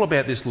fearful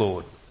about this,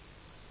 Lord.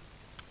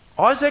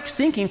 Isaac's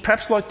thinking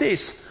perhaps like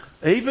this.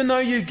 Even though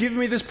you've given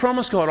me this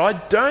promise, God, I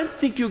don't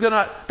think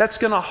that's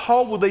going to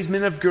hold with these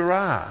men of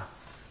Gerar.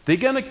 They're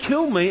going to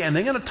kill me and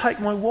they're going to take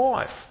my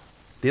wife.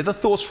 They're the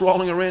thoughts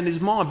rolling around his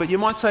mind. But you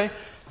might say,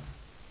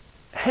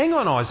 hang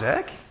on,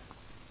 Isaac.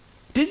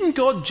 Didn't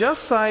God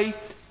just say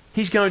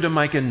he's going to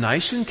make a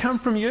nation come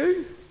from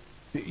you?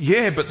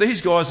 Yeah, but these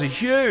guys are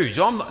huge.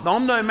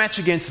 I'm no match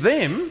against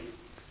them.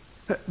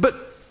 But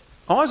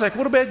Isaac,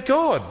 what about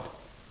God?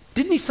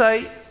 Didn't he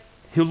say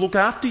he'll look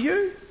after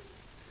you?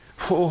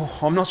 Oh,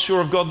 I'm not sure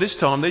of God this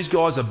time. These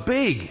guys are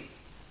big.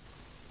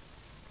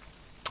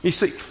 You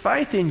see,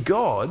 faith in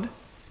God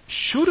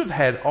should have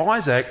had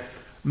Isaac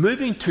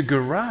moving to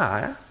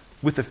Gerar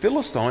with the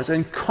Philistines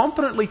and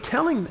confidently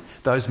telling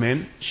those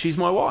men, she's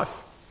my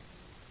wife.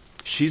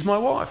 She's my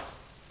wife.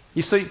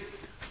 You see,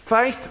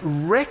 faith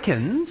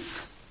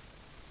reckons,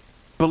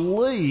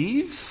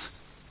 believes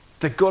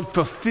that God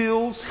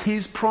fulfills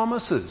his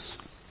promises.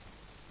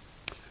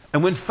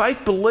 And when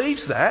faith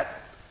believes that,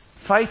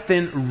 faith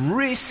then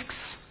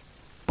risks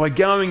by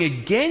going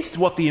against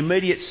what the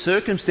immediate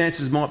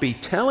circumstances might be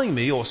telling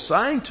me or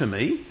saying to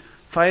me.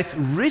 Faith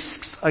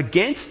risks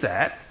against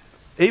that,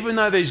 even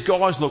though these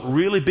guys look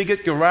really big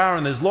at Gerar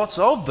and there's lots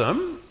of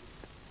them,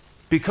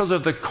 because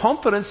of the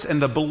confidence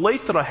and the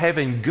belief that I have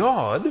in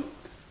God,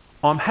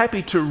 I'm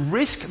happy to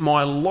risk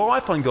my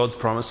life on God's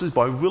promises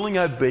by willing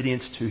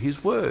obedience to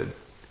his word.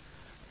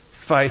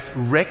 Faith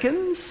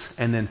reckons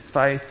and then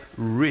faith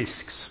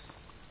risks.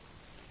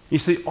 You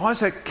see,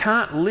 Isaac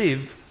can't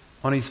live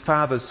on his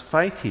father's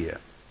faith here.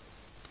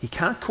 He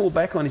can't call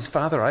back on his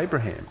father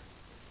Abraham.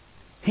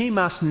 He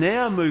must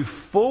now move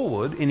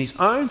forward in his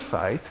own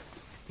faith,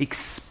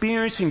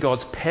 experiencing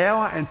God's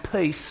power and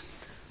peace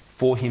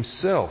for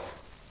himself.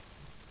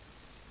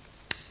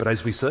 But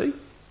as we see,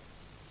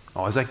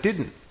 Isaac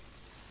didn't.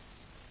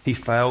 He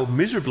failed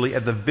miserably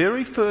at the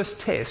very first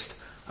test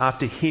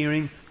after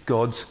hearing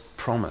God's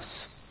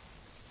promise.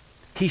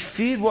 He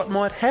feared what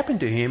might happen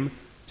to him,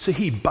 so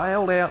he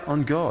bailed out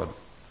on God.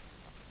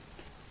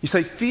 You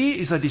see, fear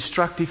is a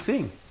destructive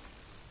thing.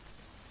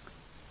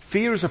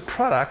 Fear is a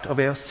product of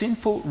our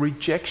sinful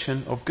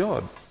rejection of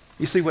God.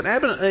 You see, when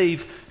Adam and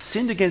Eve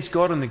sinned against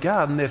God in the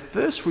garden, their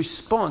first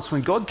response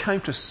when God came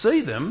to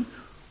see them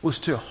was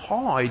to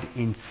hide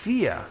in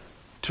fear,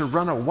 to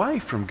run away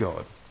from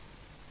God.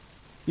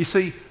 You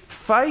see,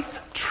 faith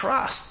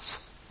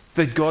trusts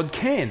that God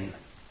can.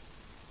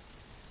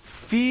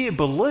 Fear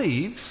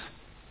believes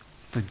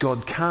that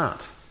God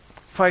can't.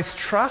 Faith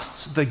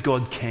trusts that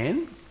God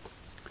can.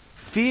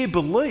 Fear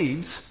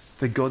believes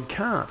that God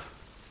can't.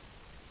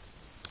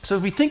 So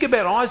if we think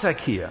about Isaac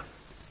here,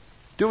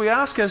 do we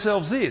ask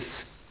ourselves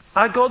this: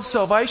 are God's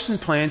salvation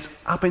plans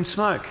up in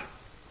smoke?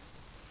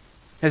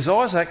 Has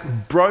Isaac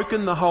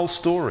broken the whole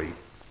story?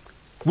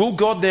 Will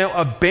God now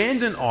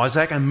abandon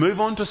Isaac and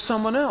move on to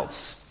someone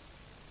else?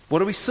 What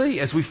do we see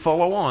as we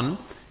follow on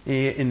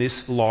in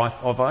this life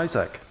of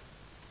Isaac?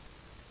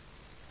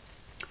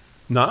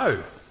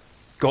 No,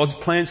 God's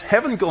plans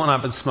haven't gone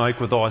up in smoke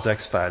with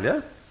Isaac's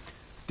failure.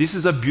 This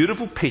is a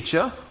beautiful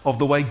picture of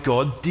the way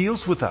God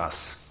deals with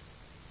us.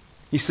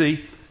 You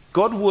see,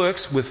 God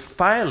works with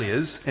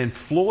failures and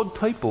flawed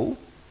people,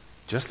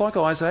 just like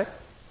Isaac,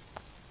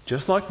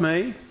 just like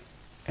me,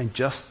 and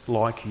just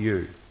like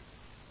you.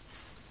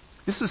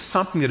 This is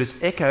something that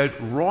is echoed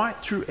right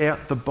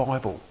throughout the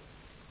Bible.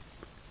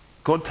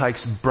 God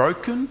takes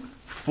broken,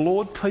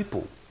 flawed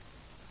people,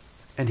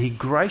 and he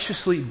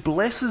graciously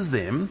blesses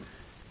them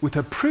with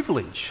a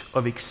privilege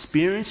of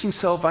experiencing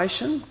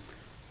salvation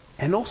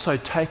and also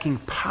taking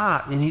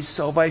part in his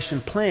salvation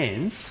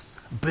plans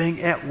being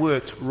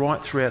outworked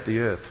right throughout the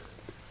earth.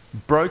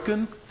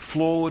 Broken,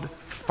 flawed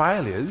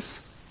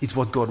failures is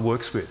what God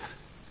works with.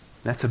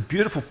 That's a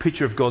beautiful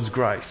picture of God's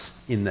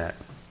grace in that.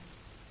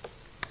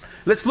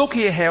 Let's look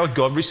here how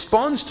God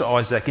responds to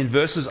Isaac in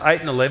verses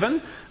 8 and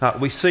 11.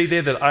 We see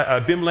there that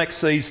Abimelech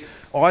sees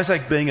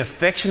Isaac being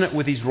affectionate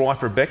with his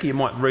wife Rebekah. You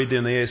might read there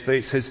in the ESV,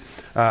 it says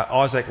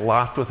Isaac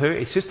laughed with her.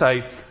 It's just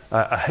a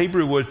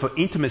Hebrew word for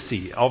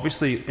intimacy.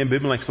 Obviously,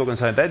 Abimelech's looking and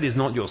saying, that is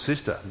not your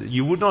sister.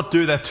 You would not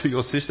do that to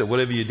your sister,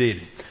 whatever you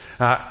did.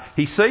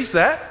 He sees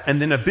that, and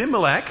then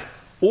Abimelech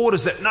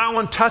orders that no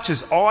one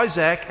touches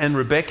Isaac and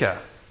Rebekah.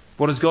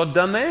 What has God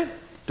done there?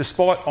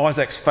 Despite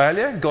Isaac's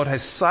failure, God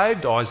has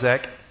saved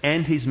Isaac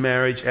and his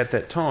marriage at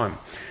that time.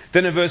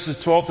 Then in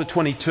verses 12 to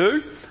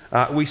 22,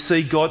 we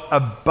see God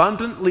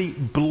abundantly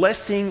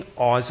blessing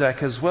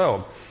Isaac as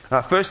well.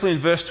 Firstly, in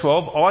verse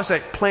 12,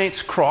 Isaac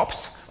plants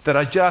crops that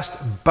are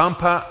just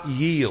bumper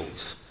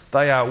yields.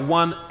 They are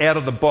one out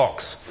of the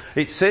box.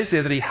 It says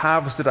there that he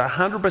harvested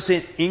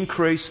 100%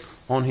 increase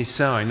on his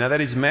sowing. Now that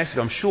is massive.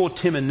 I'm sure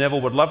Tim and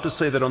Neville would love to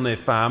see that on their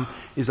farm,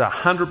 is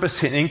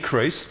 100%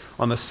 increase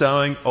on the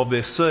sowing of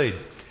their seed.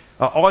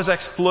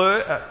 Isaac's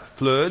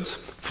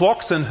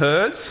flocks and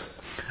herds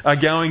are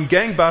going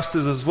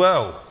gangbusters as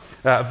well.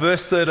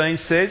 Verse 13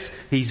 says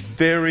he's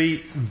very,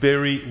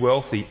 very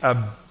wealthy,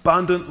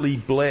 abundantly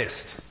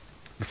blessed.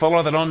 We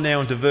follow that on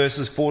now into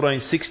verses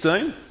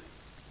 14-16.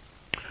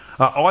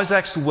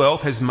 Isaac's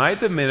wealth has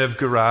made the men of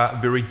Gerar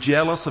very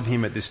jealous of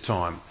him at this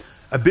time.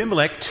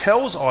 Abimelech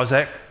tells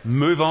Isaac,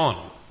 move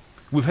on.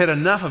 We've had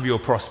enough of your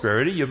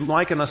prosperity. You're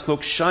making us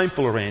look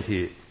shameful around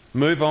here.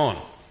 Move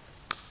on.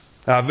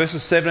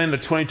 Verses 17 to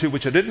 22,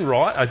 which I didn't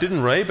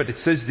read, but it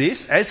says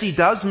this: as he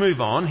does move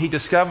on, he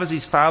discovers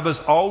his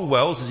father's old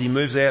wells as he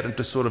moves out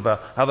into sort of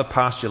other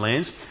pasture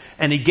lands,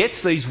 and he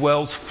gets these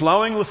wells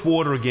flowing with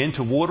water again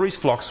to water his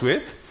flocks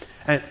with.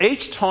 And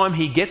each time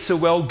he gets a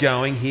well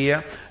going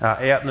here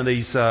out in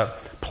these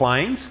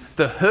plains,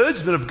 the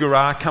herdsmen of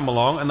Gerar come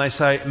along and they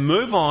say,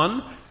 move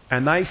on,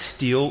 and they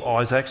steal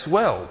Isaac's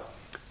well.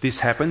 This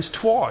happens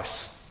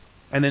twice.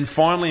 And then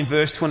finally in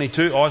verse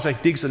 22,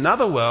 Isaac digs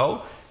another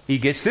well. He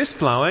gets this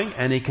flowing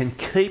and he can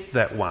keep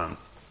that one.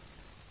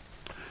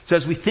 So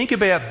as we think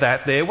about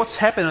that there, what's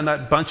happened in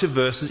that bunch of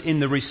verses in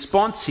the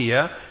response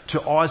here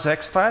to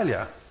Isaac's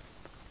failure?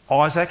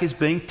 Isaac is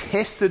being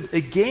tested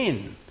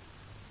again.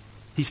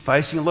 He's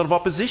facing a lot of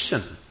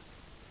opposition.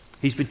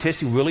 He's been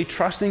testing, will he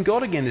trust in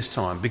God again this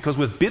time? Because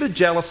with bitter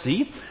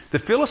jealousy, the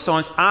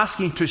Philistines ask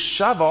him to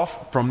shove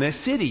off from their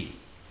city.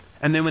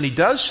 And then when he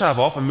does shove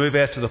off and move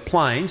out to the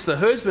plains, the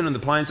herdsmen in the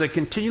plains are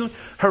continually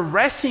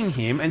harassing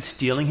him and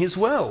stealing his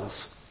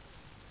wells.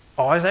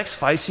 Isaac's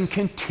facing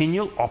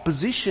continual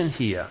opposition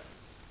here.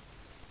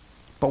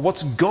 But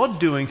what's God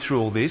doing through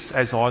all this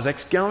as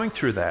Isaac's going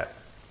through that?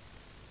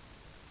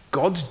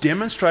 God's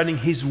demonstrating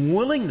his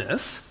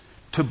willingness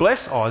to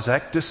bless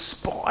Isaac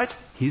despite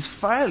his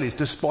failures,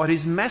 despite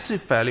his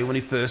massive failure when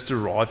he first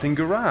arrived in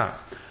Gerar.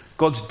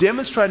 God's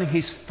demonstrating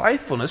his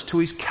faithfulness to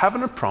his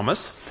covenant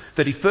promise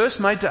that he first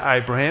made to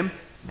Abraham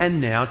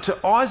and now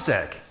to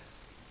Isaac.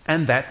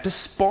 And that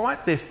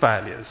despite their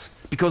failures,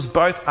 because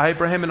both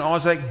Abraham and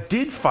Isaac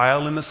did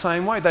fail in the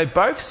same way. They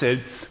both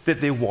said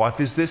that their wife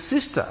is their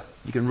sister.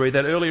 You can read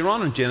that earlier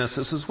on in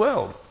Genesis as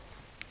well.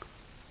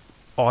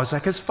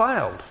 Isaac has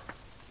failed,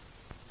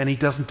 and he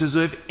doesn't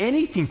deserve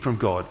anything from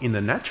God in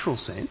the natural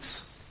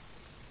sense.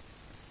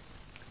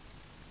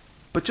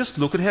 But just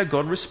look at how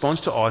God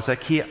responds to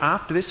Isaac here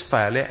after this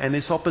failure and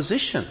this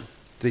opposition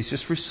that he's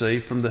just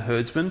received from the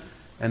herdsmen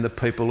and the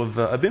people of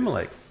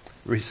Abimelech.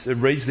 It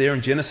reads there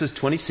in Genesis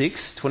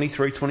 26,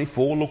 23,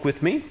 24. Look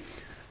with me.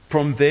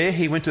 From there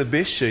he went to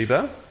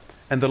Beersheba,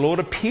 and the Lord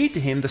appeared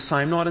to him the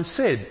same night and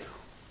said,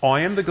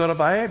 I am the God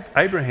of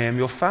Abraham,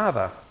 your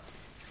father.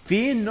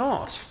 Fear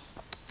not,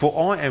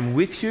 for I am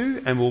with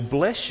you and will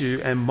bless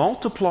you and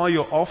multiply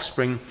your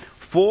offspring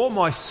for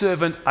my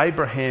servant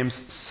Abraham's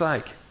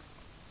sake.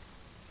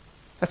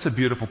 That's a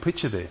beautiful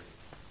picture there.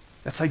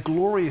 That's a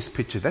glorious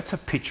picture. That's a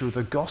picture of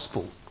the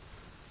gospel.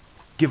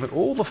 Given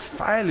all the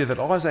failure that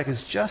Isaac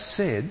has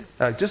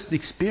just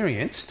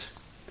experienced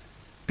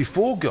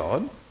before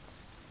God,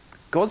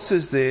 God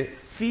says there,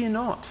 fear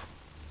not,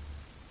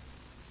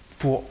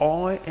 for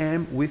I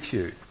am with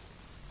you.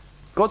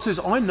 God says,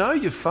 I know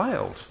you've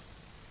failed,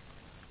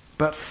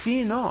 but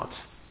fear not,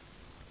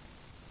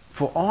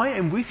 for I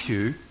am with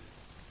you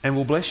and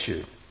will bless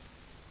you.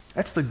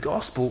 That's the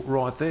gospel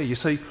right there. You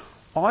see,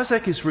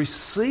 Isaac is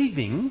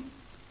receiving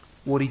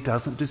what he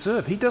doesn't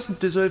deserve. He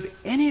doesn't deserve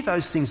any of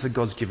those things that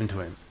God's given to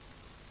him.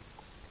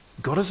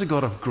 God is a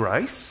God of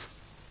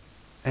grace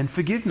and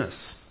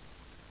forgiveness.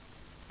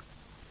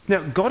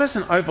 Now, God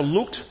hasn't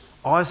overlooked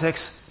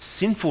Isaac's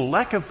sinful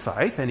lack of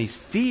faith and his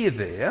fear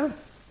there.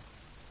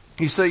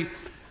 You see,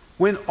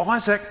 when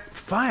Isaac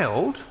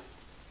failed,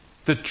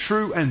 the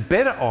true and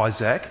better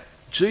Isaac,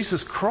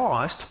 Jesus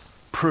Christ,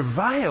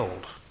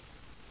 prevailed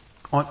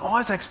on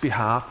Isaac's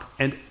behalf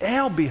and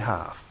our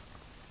behalf.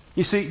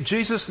 You see,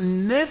 Jesus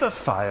never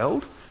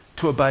failed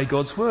to obey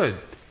God's word.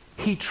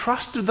 He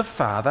trusted the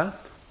Father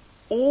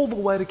all the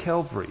way to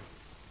Calvary,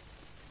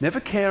 never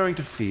caring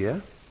to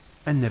fear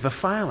and never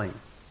failing.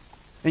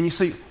 And you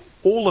see,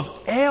 all of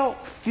our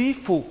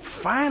fearful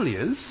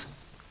failures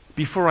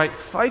before a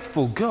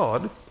faithful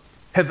God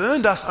have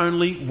earned us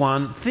only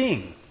one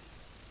thing: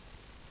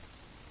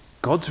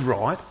 God's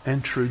right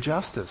and true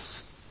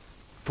justice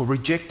for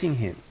rejecting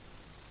him,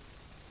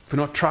 for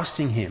not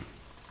trusting him.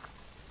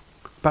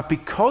 But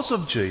because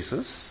of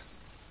Jesus,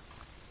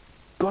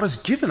 God has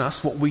given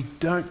us what we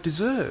don't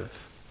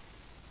deserve.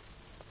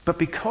 But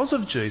because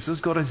of Jesus,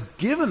 God has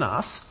given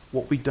us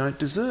what we don't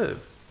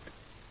deserve.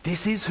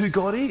 This is who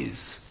God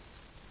is.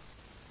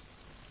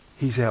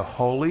 He's our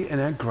holy and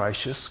our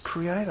gracious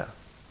Creator,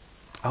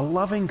 a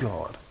loving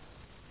God.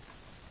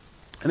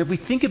 And if we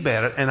think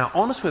about it and are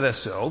honest with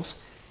ourselves,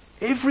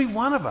 every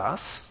one of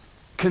us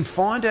can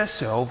find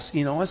ourselves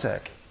in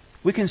Isaac.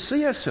 We can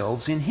see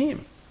ourselves in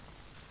him.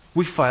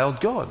 We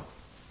failed God.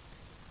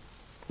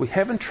 We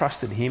haven't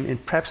trusted him in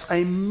perhaps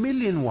a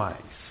million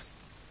ways.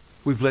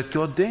 We've let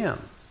God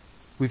down.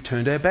 We've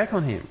turned our back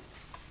on him.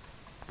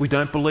 We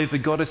don't believe that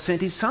God has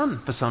sent his son,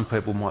 for some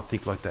people might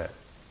think like that,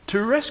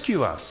 to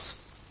rescue us.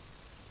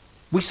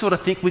 We sort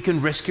of think we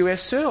can rescue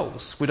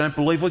ourselves. We don't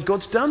believe what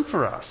God's done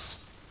for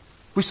us.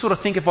 We sort of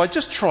think if I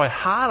just try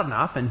hard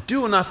enough and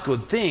do enough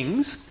good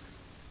things,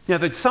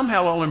 that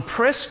somehow I'll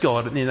impress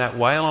God in that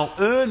way and I'll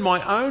earn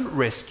my own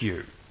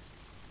rescue.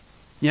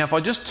 If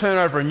I just turn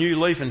over a new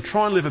leaf and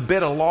try and live a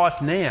better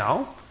life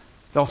now,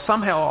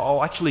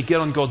 I'll actually get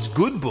on God's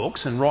good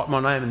books and write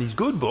my name in these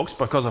good books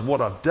because of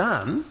what I've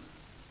done,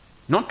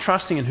 not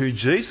trusting in who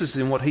Jesus is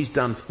and what he's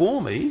done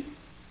for me.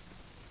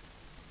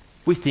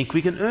 We think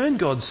we can earn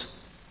God's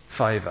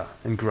favour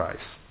and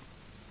grace.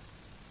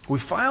 We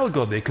fail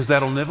God there because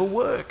that'll never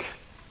work.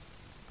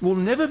 We'll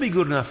never be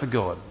good enough for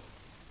God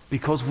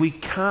because we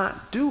can't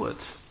do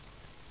it.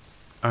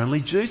 Only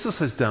Jesus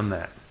has done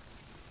that.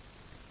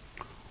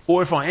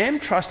 Or if I am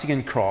trusting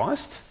in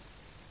Christ,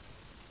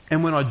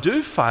 and when I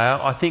do fail,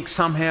 I think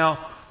somehow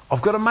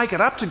I've got to make it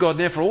up to God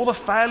now for all the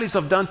failures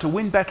I've done to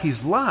win back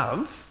his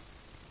love,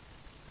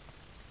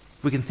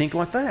 we can think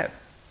like that.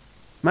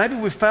 Maybe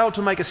we failed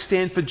to make a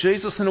stand for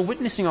Jesus in a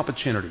witnessing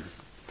opportunity.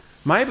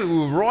 Maybe we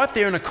were right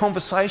there in a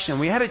conversation.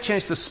 We had a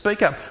chance to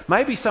speak up.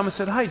 Maybe someone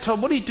said, "Hey,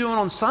 Todd, what are you doing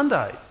on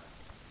Sunday?"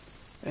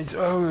 And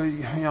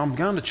I'm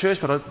going to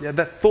church, but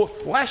that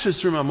thought flashes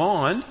through my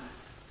mind.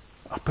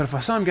 But if I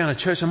say I'm going to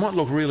church, I might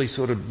look really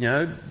sort of,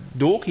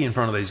 dorky in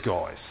front of these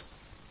guys.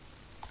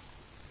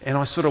 And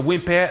I sort of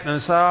wimp out and I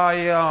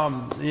say,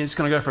 I'm just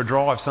going to go for a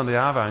drive Sunday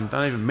Arvo and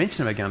don't even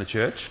mention about going to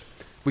church.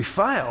 We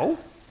fail.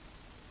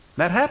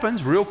 That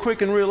happens real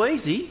quick and real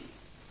easy.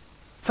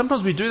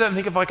 Sometimes we do that and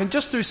think if I can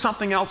just do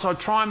something else, I'll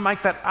try and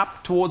make that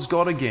up towards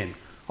God again.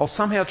 I'll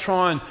somehow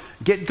try and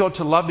get God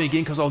to love me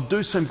again because I'll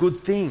do some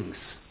good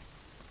things.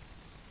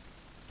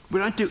 We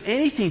don't do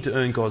anything to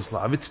earn God's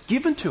love. It's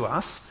given to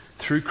us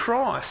through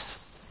Christ.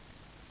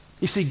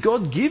 You see,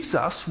 God gives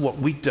us what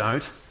we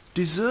don't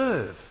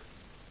deserve.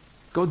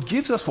 God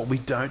gives us what we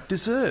don't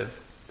deserve.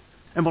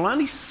 And we'll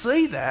only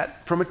see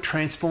that from a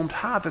transformed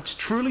heart that's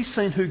truly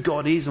seen who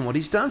God is and what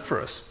he's done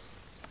for us.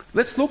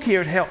 Let's look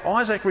here at how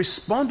Isaac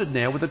responded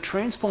now with a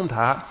transformed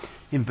heart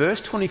in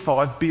verse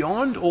 25,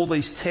 beyond all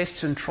these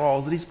tests and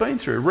trials that he's been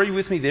through. Read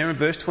with me there in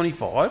verse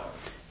 25.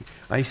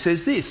 He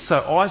says this, "So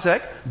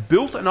Isaac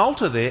built an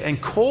altar there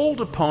and called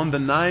upon the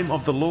name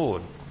of the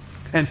Lord,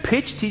 and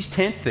pitched his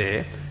tent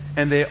there,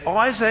 and there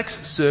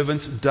Isaac's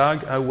servants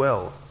dug a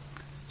well."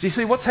 Do you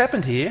see what's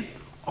happened here?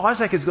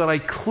 Isaac has got a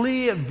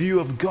clear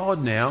view of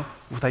God now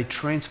with a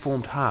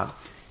transformed heart.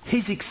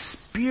 He's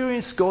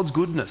experienced God's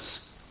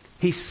goodness.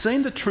 He's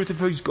seen the truth of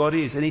who God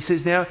is, and he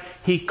says now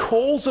he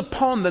calls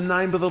upon the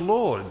name of the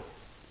Lord.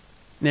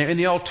 Now in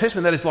the Old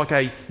Testament that is like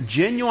a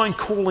genuine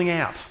calling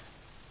out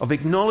of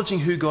acknowledging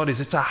who God is.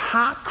 It's a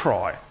heart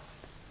cry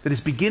that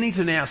is beginning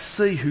to now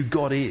see who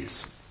God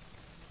is.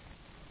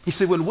 You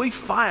see, when we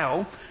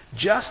fail,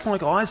 just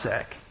like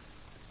Isaac,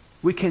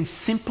 we can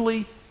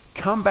simply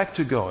come back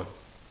to God,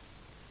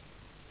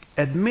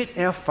 admit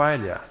our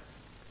failure,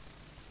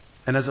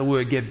 and as it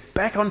were, get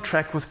back on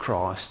track with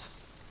Christ,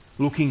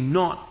 looking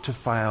not to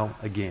fail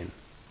again.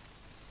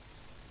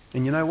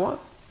 And you know what?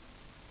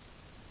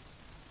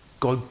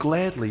 God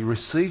gladly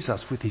receives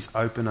us with his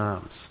open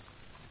arms.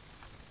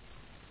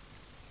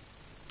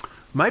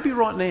 Maybe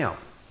right now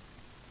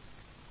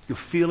you're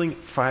feeling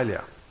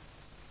failure.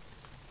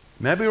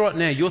 Maybe right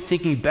now you're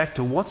thinking back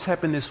to what's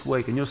happened this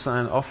week and you're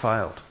saying, I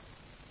failed.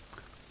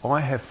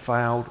 I have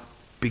failed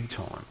big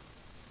time.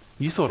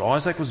 You thought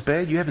Isaac was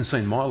bad? You haven't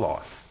seen my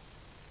life.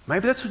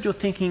 Maybe that's what you're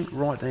thinking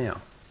right now.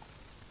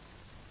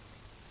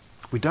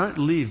 We don't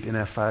live in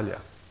our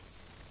failure.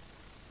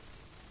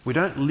 We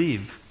don't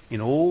live in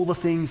all the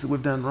things that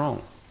we've done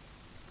wrong.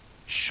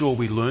 Sure,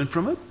 we learn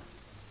from it.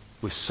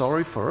 We're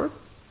sorry for it.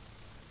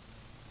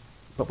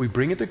 But we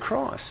bring it to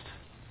Christ.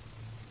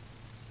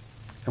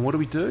 And what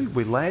do?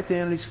 We lay it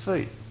down at his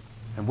feet.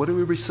 And what do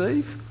we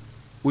receive?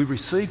 We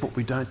receive what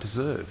we don't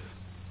deserve.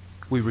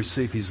 We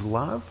receive his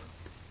love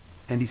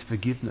and his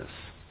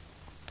forgiveness.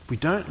 We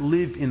don't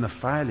live in the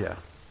failure.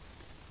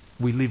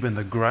 We live in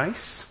the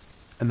grace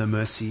and the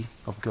mercy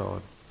of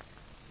God.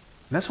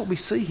 And that's what we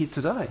see here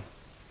today.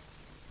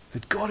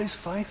 That God is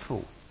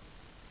faithful.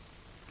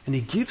 And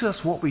he gives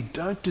us what we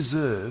don't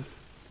deserve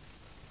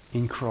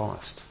in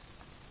Christ.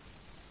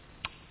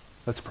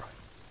 Let's pray.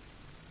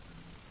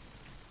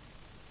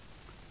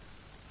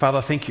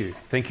 Father, thank you.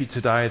 Thank you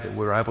today that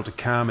we're able to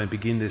come and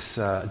begin this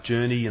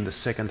journey in the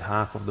second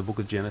half of the book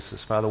of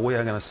Genesis. Father, we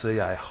are going to see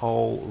a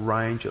whole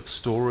range of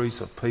stories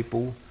of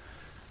people,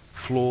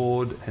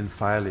 flawed and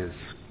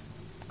failures.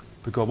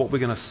 But God, what we're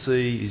going to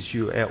see is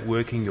you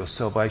outworking your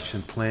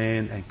salvation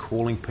plan and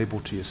calling people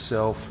to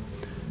yourself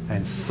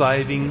and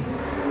saving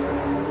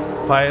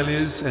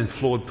failures and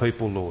flawed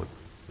people, Lord.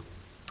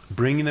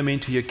 Bringing them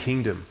into your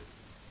kingdom.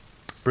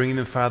 Bringing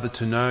them, Father,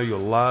 to know your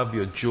love,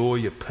 your joy,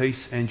 your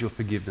peace and your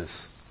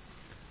forgiveness.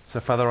 So,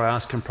 Father, I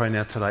ask and pray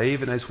now today,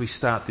 even as we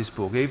start this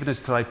book, even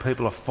as today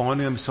people are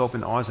finding themselves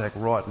in Isaac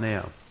right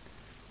now,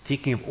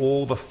 thinking of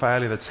all the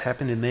failure that's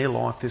happened in their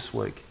life this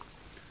week.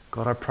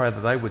 God, I pray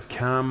that they would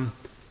come,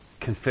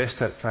 confess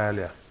that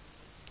failure,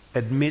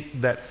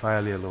 admit that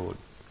failure, Lord,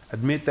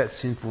 admit that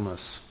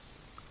sinfulness,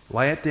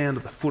 lay it down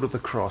at the foot of the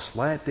cross,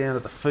 lay it down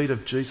at the feet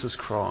of Jesus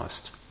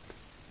Christ,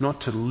 not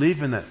to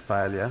live in that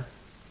failure,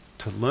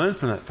 to learn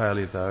from that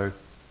failure though,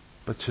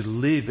 but to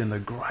live in the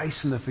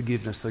grace and the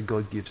forgiveness that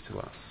God gives to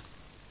us.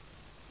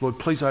 Lord,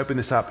 please open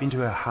this up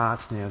into our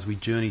hearts now as we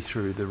journey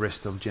through the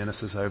rest of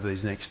Genesis over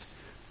these next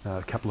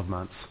couple of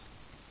months.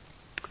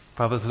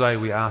 Father, today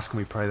we ask and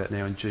we pray that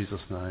now in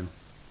Jesus' name.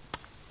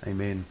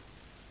 Amen.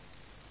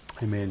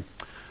 Amen.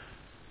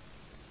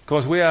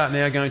 Guys, we are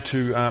now going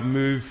to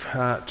move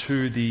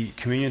to the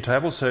communion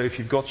table. So if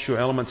you've got your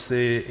elements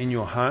there in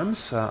your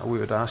homes, we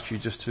would ask you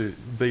just to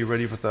be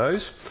ready with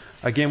those.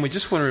 Again, we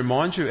just want to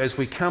remind you as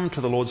we come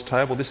to the Lord's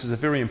table, this is a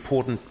very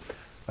important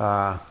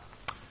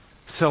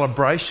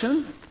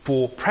celebration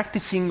for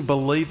practicing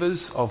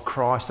believers of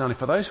Christ only.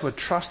 For those who are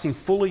trusting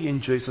fully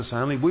in Jesus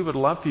only, we would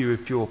love for you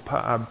if you're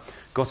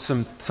got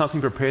something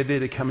prepared there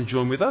to come and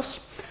join with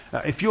us.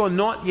 If you're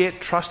not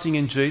yet trusting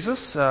in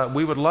Jesus,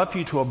 we would love for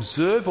you to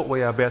observe what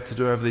we are about to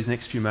do over these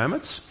next few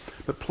moments,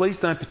 but please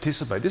don't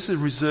participate. This is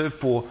reserved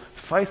for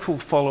faithful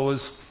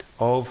followers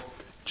of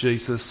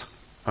Jesus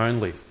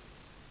only.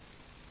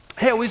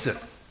 How is it?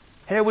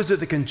 How is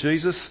it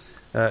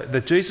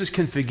that Jesus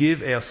can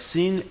forgive our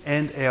sin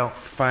and our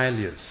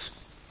failures?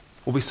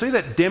 Well, we see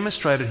that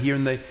demonstrated here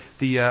in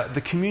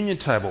the communion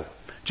table.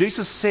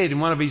 Jesus said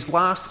in one of his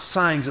last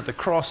sayings at the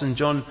cross in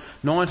John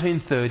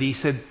 19:30, he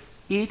said,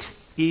 "It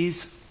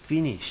is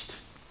finished."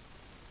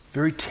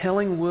 Very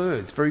telling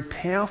words, very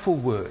powerful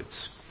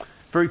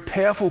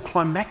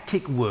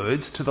climactic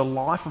words to the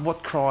life of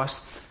what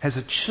Christ has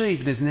achieved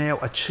and is now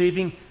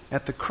achieving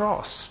at the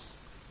cross.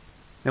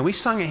 Now, we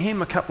sung a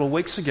hymn a couple of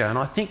weeks ago, and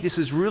I think this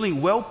is really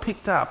well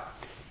picked up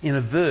in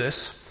a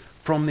verse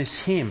from this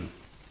hymn.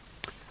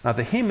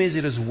 The hymn is,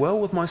 "It is well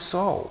with my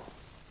soul."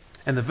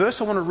 And the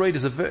verse I want to read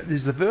is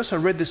the verse I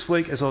read this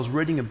week as I was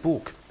reading a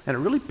book. And it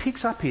really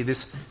picks up here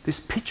this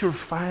picture of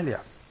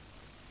failure.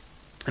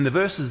 And the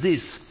verse is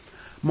this: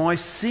 my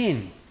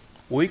sin,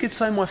 or you could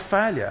say my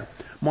failure,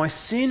 my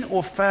sin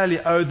or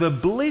failure, oh, the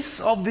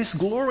bliss of this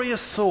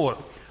glorious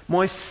thought.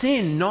 My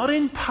sin, not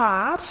in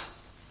part,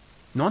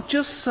 not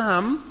just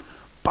some,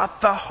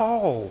 but the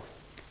whole,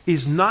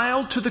 is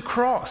nailed to the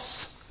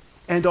cross,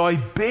 and I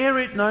bear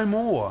it no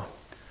more.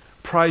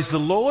 Praise the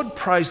Lord,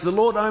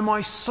 O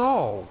my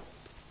soul.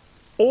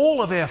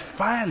 All of our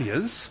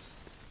failures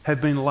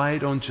have been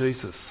laid on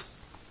Jesus.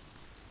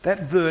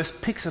 That verse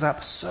picks it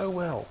up so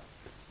well.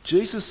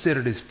 Jesus said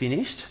it is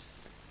finished.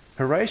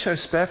 Horatio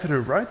Spafford, who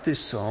wrote this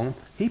song,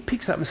 he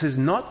picks up and says,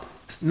 not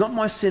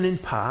my sin in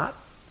part,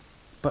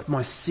 but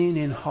my sin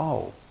in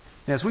whole.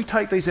 Now, as we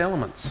take these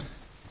elements,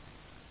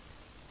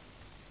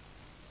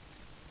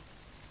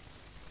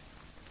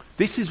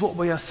 this is what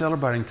we are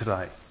celebrating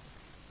today.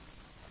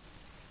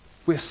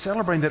 We're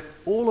celebrating that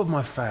all of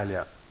my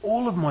failure,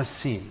 all of my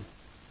sin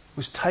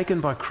was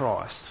taken by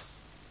Christ,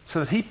 so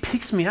that he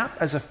picks me up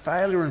as a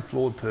failure and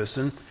flawed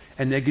person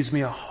and now gives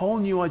me a whole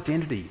new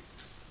identity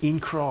in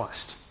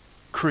Christ,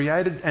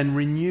 created and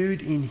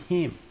renewed in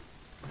him.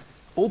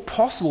 All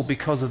possible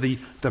because of the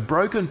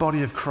broken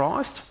body of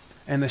Christ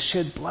and the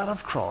shed blood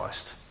of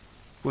Christ,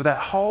 where that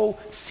whole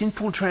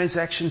sinful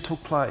transaction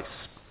took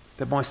place,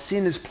 that my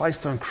sin is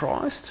placed on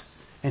Christ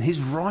and his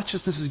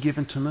righteousness is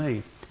given to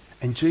me.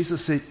 And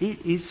Jesus said,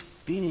 it is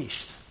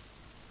finished.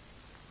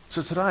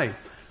 So today,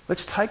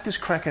 let's take this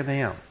cracker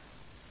now,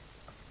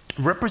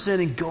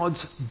 representing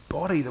God's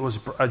body that was,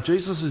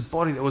 Jesus'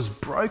 body that was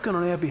broken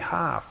on our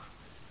behalf,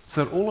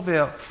 so that all of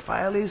our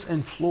failures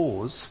and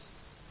flaws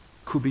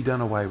could be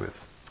done away with.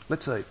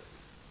 Let's eat.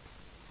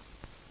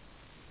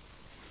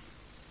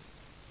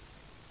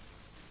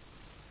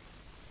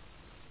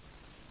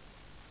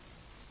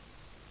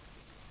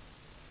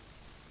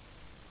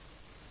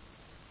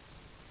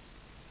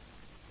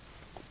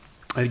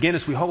 And again,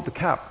 as we hold the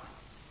cup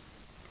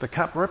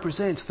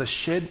represents the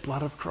shed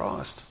blood of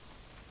Christ.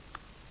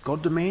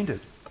 God demanded,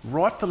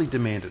 rightfully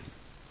demanded,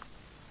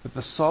 that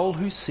the soul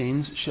who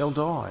sins shall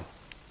die.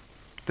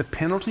 The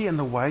penalty and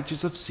the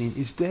wages of sin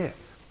is death.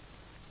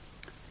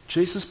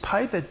 Jesus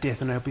paid that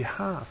death on our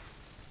behalf.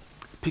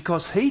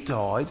 Because he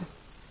died,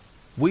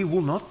 we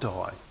will not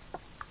die.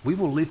 We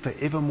will live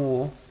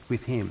forevermore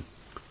with him.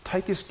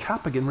 Take this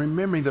cup again,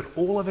 remembering that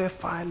all of our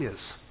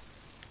failures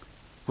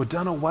were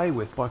done away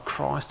with by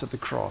Christ at the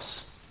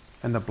cross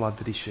and the blood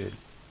that he shed.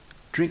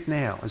 Drink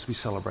now as we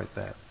celebrate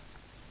that.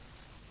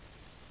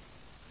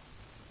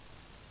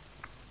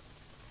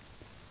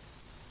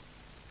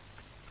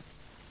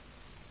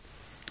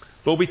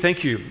 Lord, we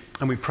thank you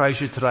and we praise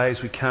you today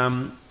as we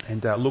come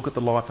and look at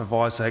the life of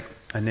Isaac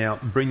and now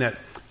bring that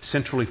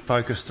centrally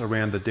focused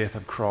around the death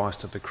of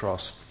Christ at the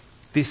cross.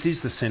 This is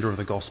the centre of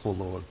the gospel,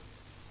 Lord.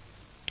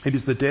 It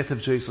is the death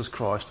of Jesus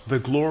Christ, the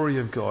glory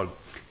of God,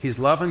 his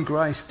love and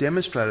grace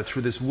demonstrated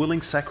through this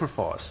willing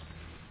sacrifice,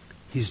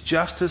 his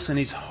justice and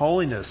his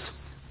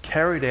holiness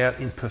carried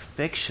out in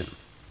perfection.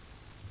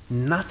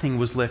 Nothing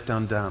was left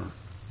undone.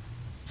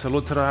 So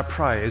Lord, today I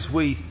pray, as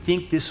we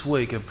think this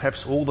week of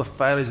perhaps all the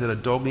failures that are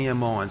dogging our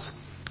minds,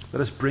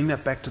 let us bring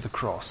that back to the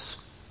cross,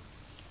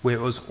 where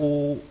it was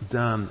all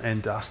done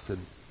and dusted,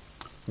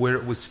 where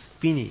it was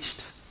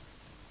finished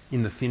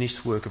in the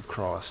finished work of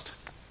Christ.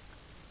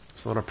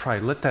 So Lord, I pray,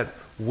 let that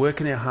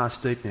work in our hearts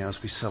deep now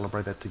as we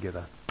celebrate that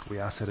together. We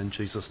ask that in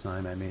Jesus'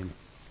 name, amen.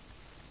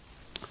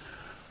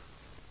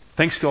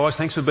 Thanks, guys.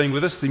 Thanks for being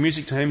with us. The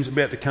music team's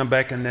about to come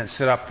back and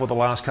set up for the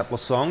last couple of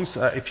songs.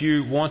 If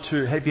you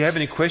have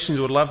any questions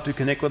or would love to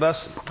connect with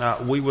us,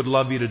 we would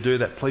love you to do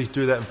that. Please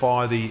do that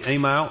via the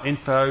email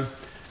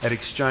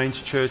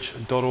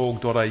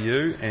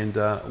info@exchangechurch.org.au, and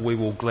we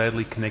will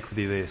gladly connect with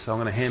you there. So I'm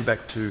going to hand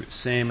back to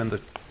Sam and the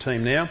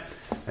team now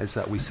as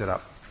we set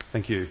up.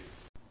 Thank you.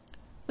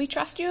 We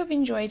trust you have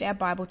enjoyed our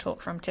Bible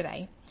talk from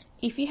today.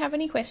 If you have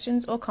any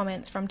questions or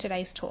comments from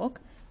today's talk,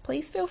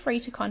 please feel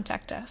free to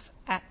contact us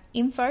at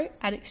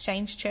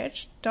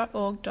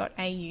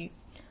info@exchangechurch.org.au.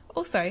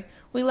 Also,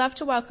 we love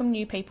to welcome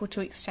new people to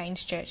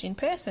Exchange Church in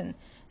person,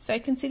 so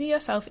consider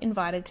yourself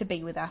invited to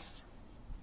be with us.